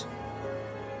 3 hearts.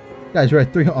 Guys, we're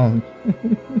at 3. Oh.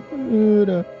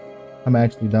 I'm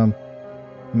actually dumb.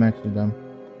 I'm actually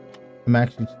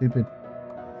stupid.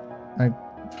 I'm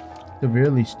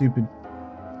severely stupid.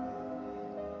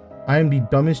 I am the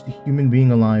dumbest human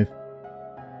being alive.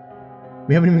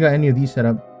 We haven't even got any of these set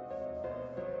up.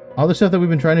 All the stuff that we've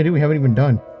been trying to do, we haven't even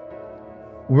done.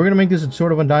 We're gonna make this a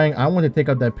Sword of Undying. I want to take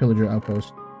out that Pillager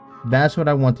outpost. That's what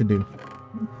I want to do.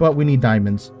 But we need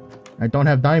diamonds. I don't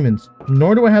have diamonds.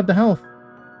 Nor do I have the health.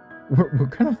 We're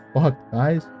kind of fucked,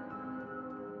 guys.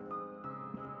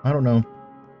 I don't know.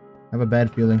 I have a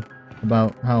bad feeling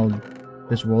about how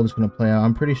this world is gonna play out.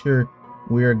 I'm pretty sure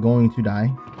we are going to die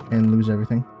and lose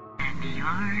everything. And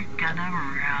you're gonna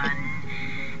run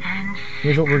and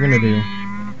Here's what we're gonna do.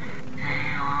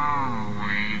 They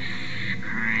always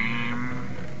scream.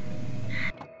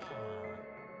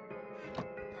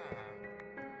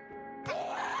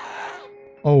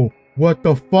 Oh, what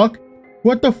the fuck?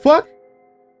 What the fuck?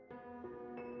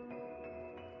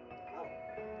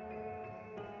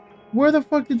 Where the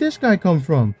fuck did this guy come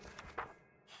from?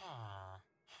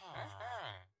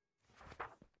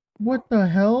 What the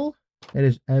hell? That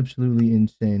is absolutely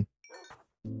insane.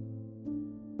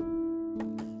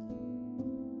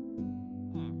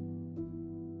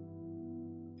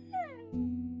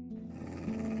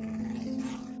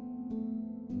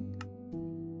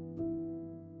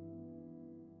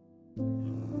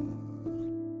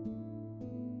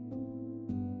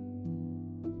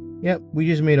 Yep, we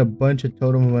just made a bunch of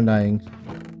Totem of Undyings.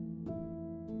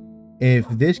 If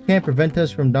this can't prevent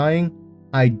us from dying,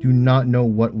 I do not know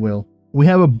what will. We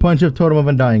have a bunch of Totem of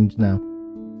Undyings now.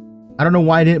 I don't know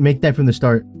why I didn't make that from the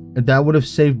start. That would have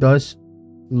saved us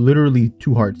literally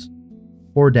 2 hearts.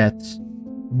 4 deaths.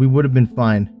 We would have been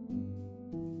fine.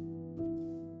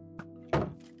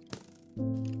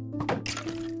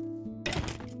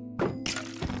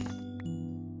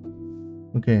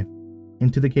 Okay.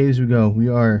 Into the caves we go. We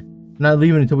are not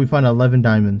leaving until we find 11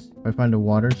 diamonds. If I find a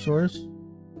water source,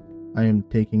 I am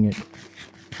taking it.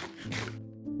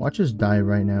 Watch us die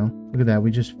right now. Look at that.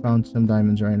 We just found some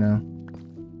diamonds right now.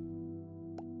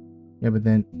 Yeah, but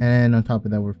then... And on top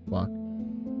of that, we're fucked.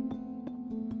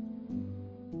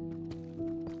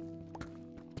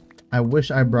 I wish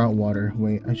I brought water.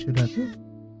 Wait, I should have...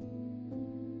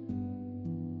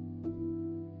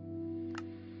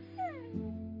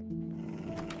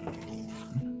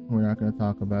 We're not gonna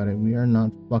talk about it. We are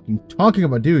not fucking talking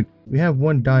about... Dude, we have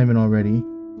 1 diamond already.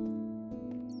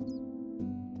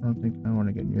 I don't think I want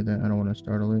to get near that. I don't want to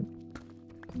startle it.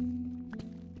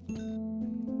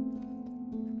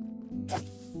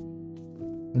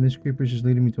 And this creeper is just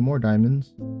leading me to more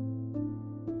diamonds.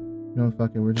 No,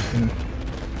 fuck it. We're just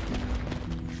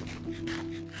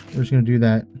gonna do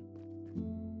that.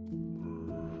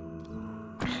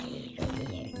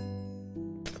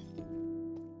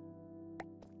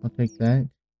 I'll take that.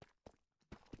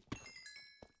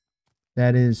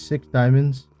 That is 6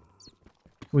 diamonds.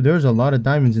 Ooh, there's a lot of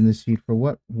diamonds in this seed. For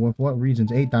what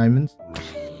reasons? 8 diamonds.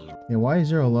 Yeah, why is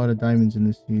there a lot of diamonds in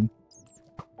this seed?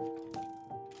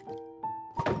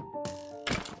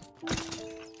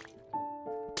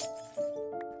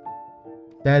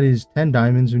 That is 10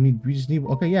 diamonds. We just need.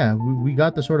 Okay, yeah, we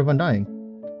got the Sword of Undying.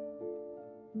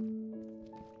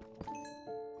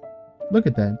 Look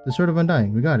at that, the Sword of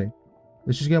Undying. We got it.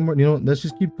 Let's just get more. You know, let's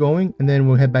just keep going, and then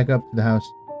we'll head back up to the house,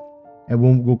 and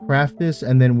we'll craft this,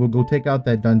 and then we'll go take out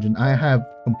that dungeon. I have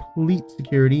complete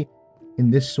security in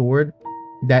this sword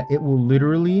that it will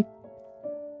literally,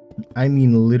 I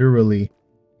mean literally,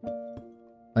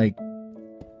 like,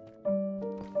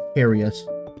 carry us.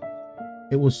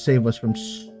 It will save us from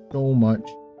so much.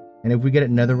 And if we get it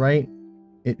netherite,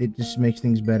 it just makes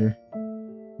things better.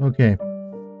 Okay.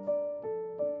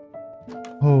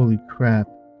 Holy crap.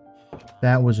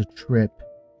 That was a trip.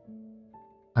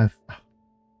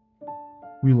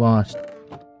 We lost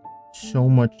so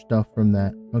much stuff from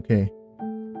that. Okay.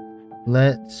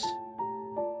 Let's...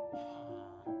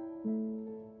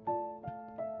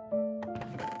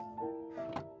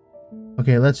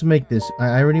 Okay, let's make this.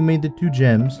 I already made the 2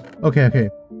 gems. Okay.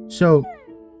 So,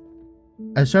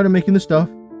 I started making the stuff.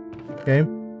 Okay.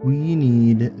 We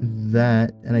need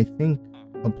that. And I think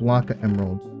a block of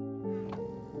emeralds.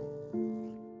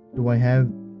 Do I have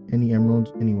any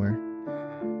emeralds anywhere?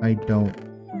 I don't.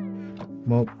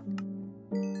 Well.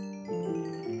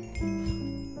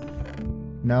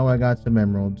 Now I got some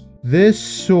emeralds. This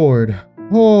sword.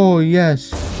 Oh,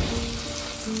 yes.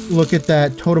 Look at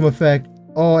that. Totem effect.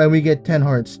 Oh, and we get 10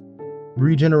 hearts.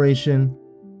 Regeneration.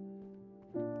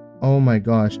 Oh my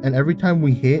gosh. And every time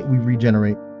we hit, we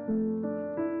regenerate.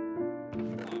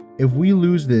 If we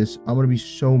lose this, I'm gonna be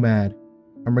so mad.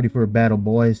 I'm ready for a battle,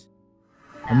 boys.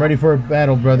 I'm ready for a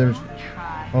battle, brothers.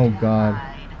 Oh god.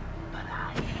 But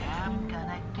I am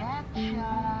gonna get ya.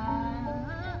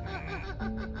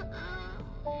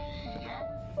 Yes,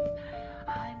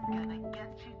 I'm gonna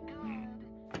get you good.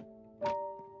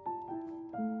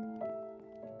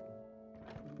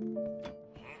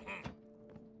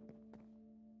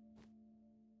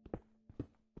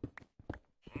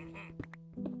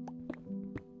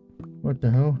 What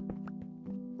the hell?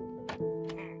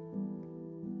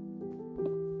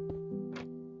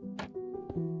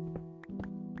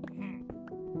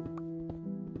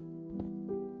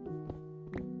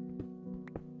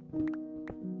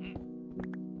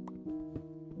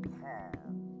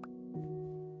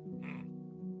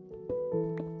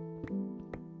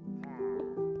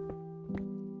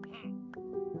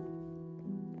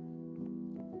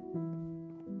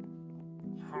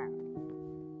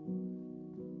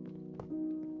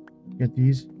 Get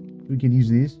these. We can use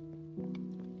these.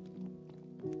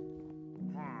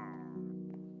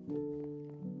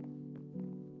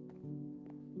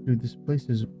 Dude, this place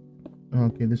is...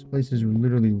 Okay, this place is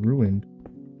literally ruined.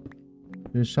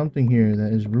 There's something here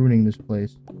that is ruining this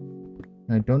place.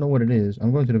 And I don't know what it is.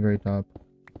 I'm going to the very top.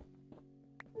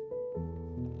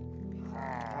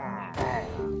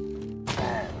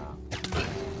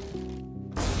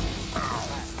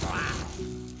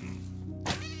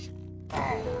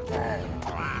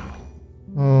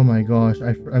 Oh my gosh,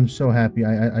 I'm so happy.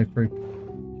 I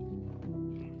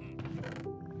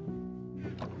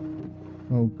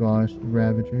Oh gosh,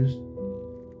 Ravagers.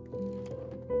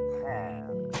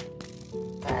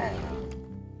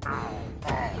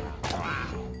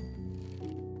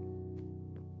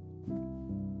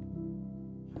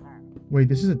 Wait,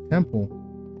 this is a temple.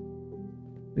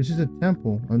 This is a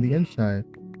temple on the inside.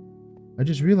 I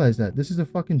just realized that. This is a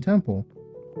fucking temple.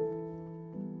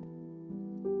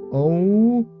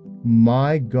 Oh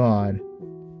my god.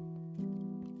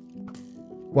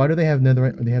 Why do they have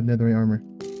netherite? They have netherite armor.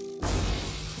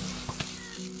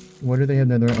 Why do they have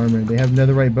netherite armor? They have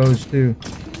netherite bows too.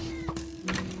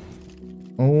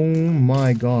 Oh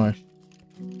my gosh.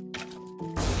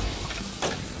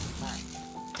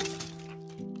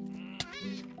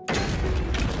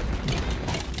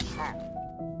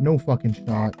 No fucking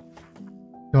shot.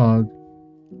 Dog.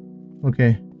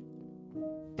 Okay.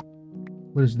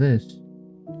 What is this?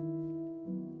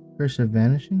 Curse of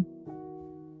Vanishing?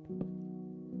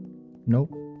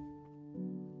 Nope.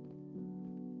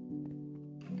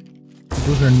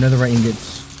 Those are netherite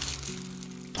ingots.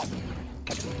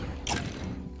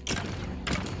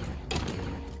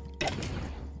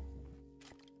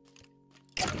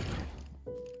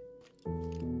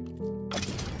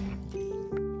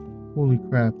 Holy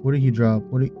crap, what did he drop?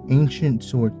 Ancient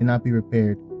sword cannot be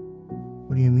repaired.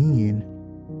 What do you mean?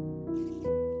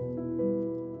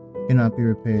 Cannot be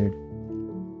repaired.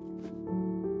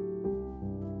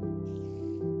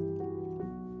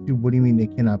 Dude, what do you mean they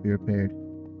cannot be repaired?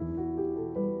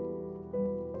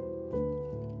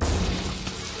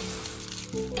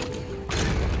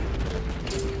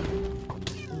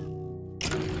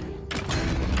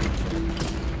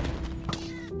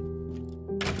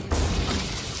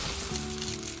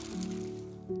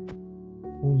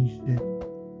 Holy shit.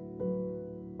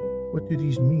 What do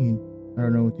these mean? I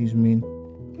don't know what these mean.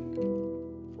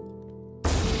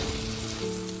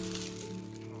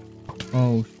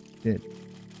 Oh shit.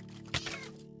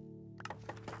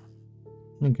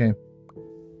 Okay.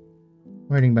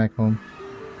 We're heading back home.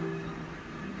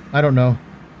 I don't know.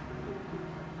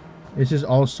 It's just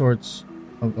all sorts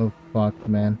of fuck,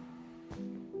 man.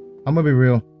 I'm gonna be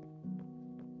real.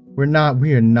 We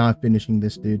are not finishing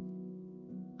this, dude.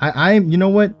 You know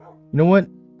what? You know what?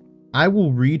 I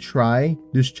will retry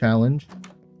this challenge.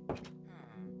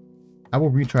 I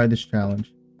will retry this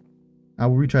challenge. I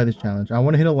will retry this challenge. I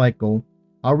want to hit a like goal.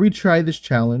 I'll retry this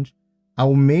challenge. I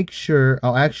will make sure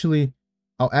I'll actually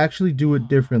do it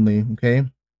differently, okay?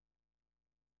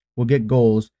 We'll get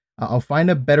goals. I'll find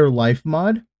a better life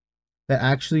mod that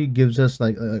actually gives us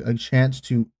like a chance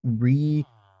to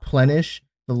replenish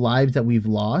the lives that we've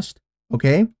lost,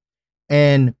 okay?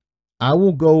 And I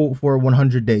will go for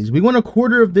 100 days. We won a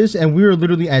quarter of this, and we are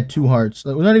literally at 2 hearts.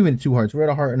 Like, we're not even at 2 hearts. We're at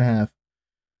a heart and a half.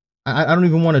 I don't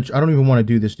even want to. I don't even want to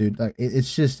do this, dude. Like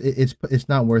it's just it's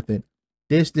not worth it.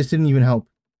 This didn't even help.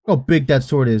 Look how big that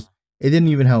sword is. It didn't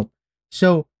even help.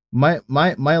 So my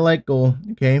like goal,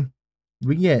 okay?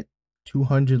 We get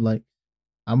 200 likes.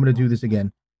 I'm gonna do this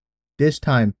again. This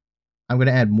time, I'm gonna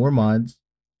add more mods.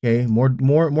 Okay,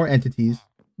 more entities.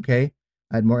 Okay,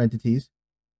 add more entities.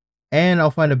 And I'll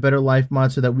find a better life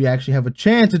mod so that we actually have a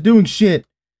chance of doing shit.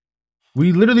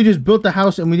 We literally just built the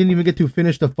house and we didn't even get to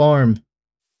finish the farm.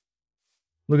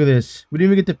 Look at this. We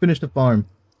didn't even get to finish the farm.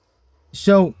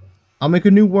 So, I'll make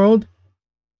a new world.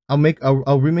 I'll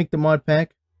remake the mod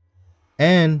pack.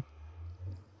 And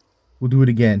we'll do it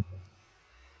again.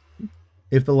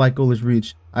 If the like goal is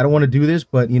reached. I don't want to do this,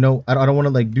 but you know, I don't want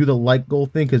to like do the like goal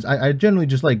thing because I generally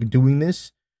just like doing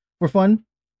this for fun.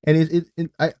 And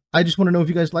I just want to know if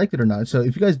you guys liked it or not. So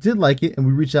if you guys did like it and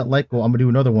we reached that like goal, I'm gonna do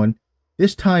another one.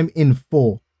 This time in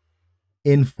full.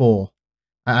 In full.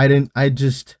 I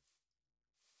just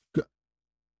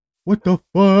what the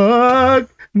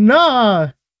fuck?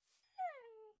 Nah.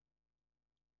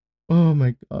 Oh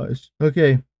my gosh.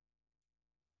 Okay.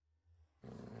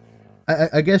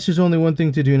 I guess there's only one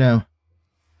thing to do now.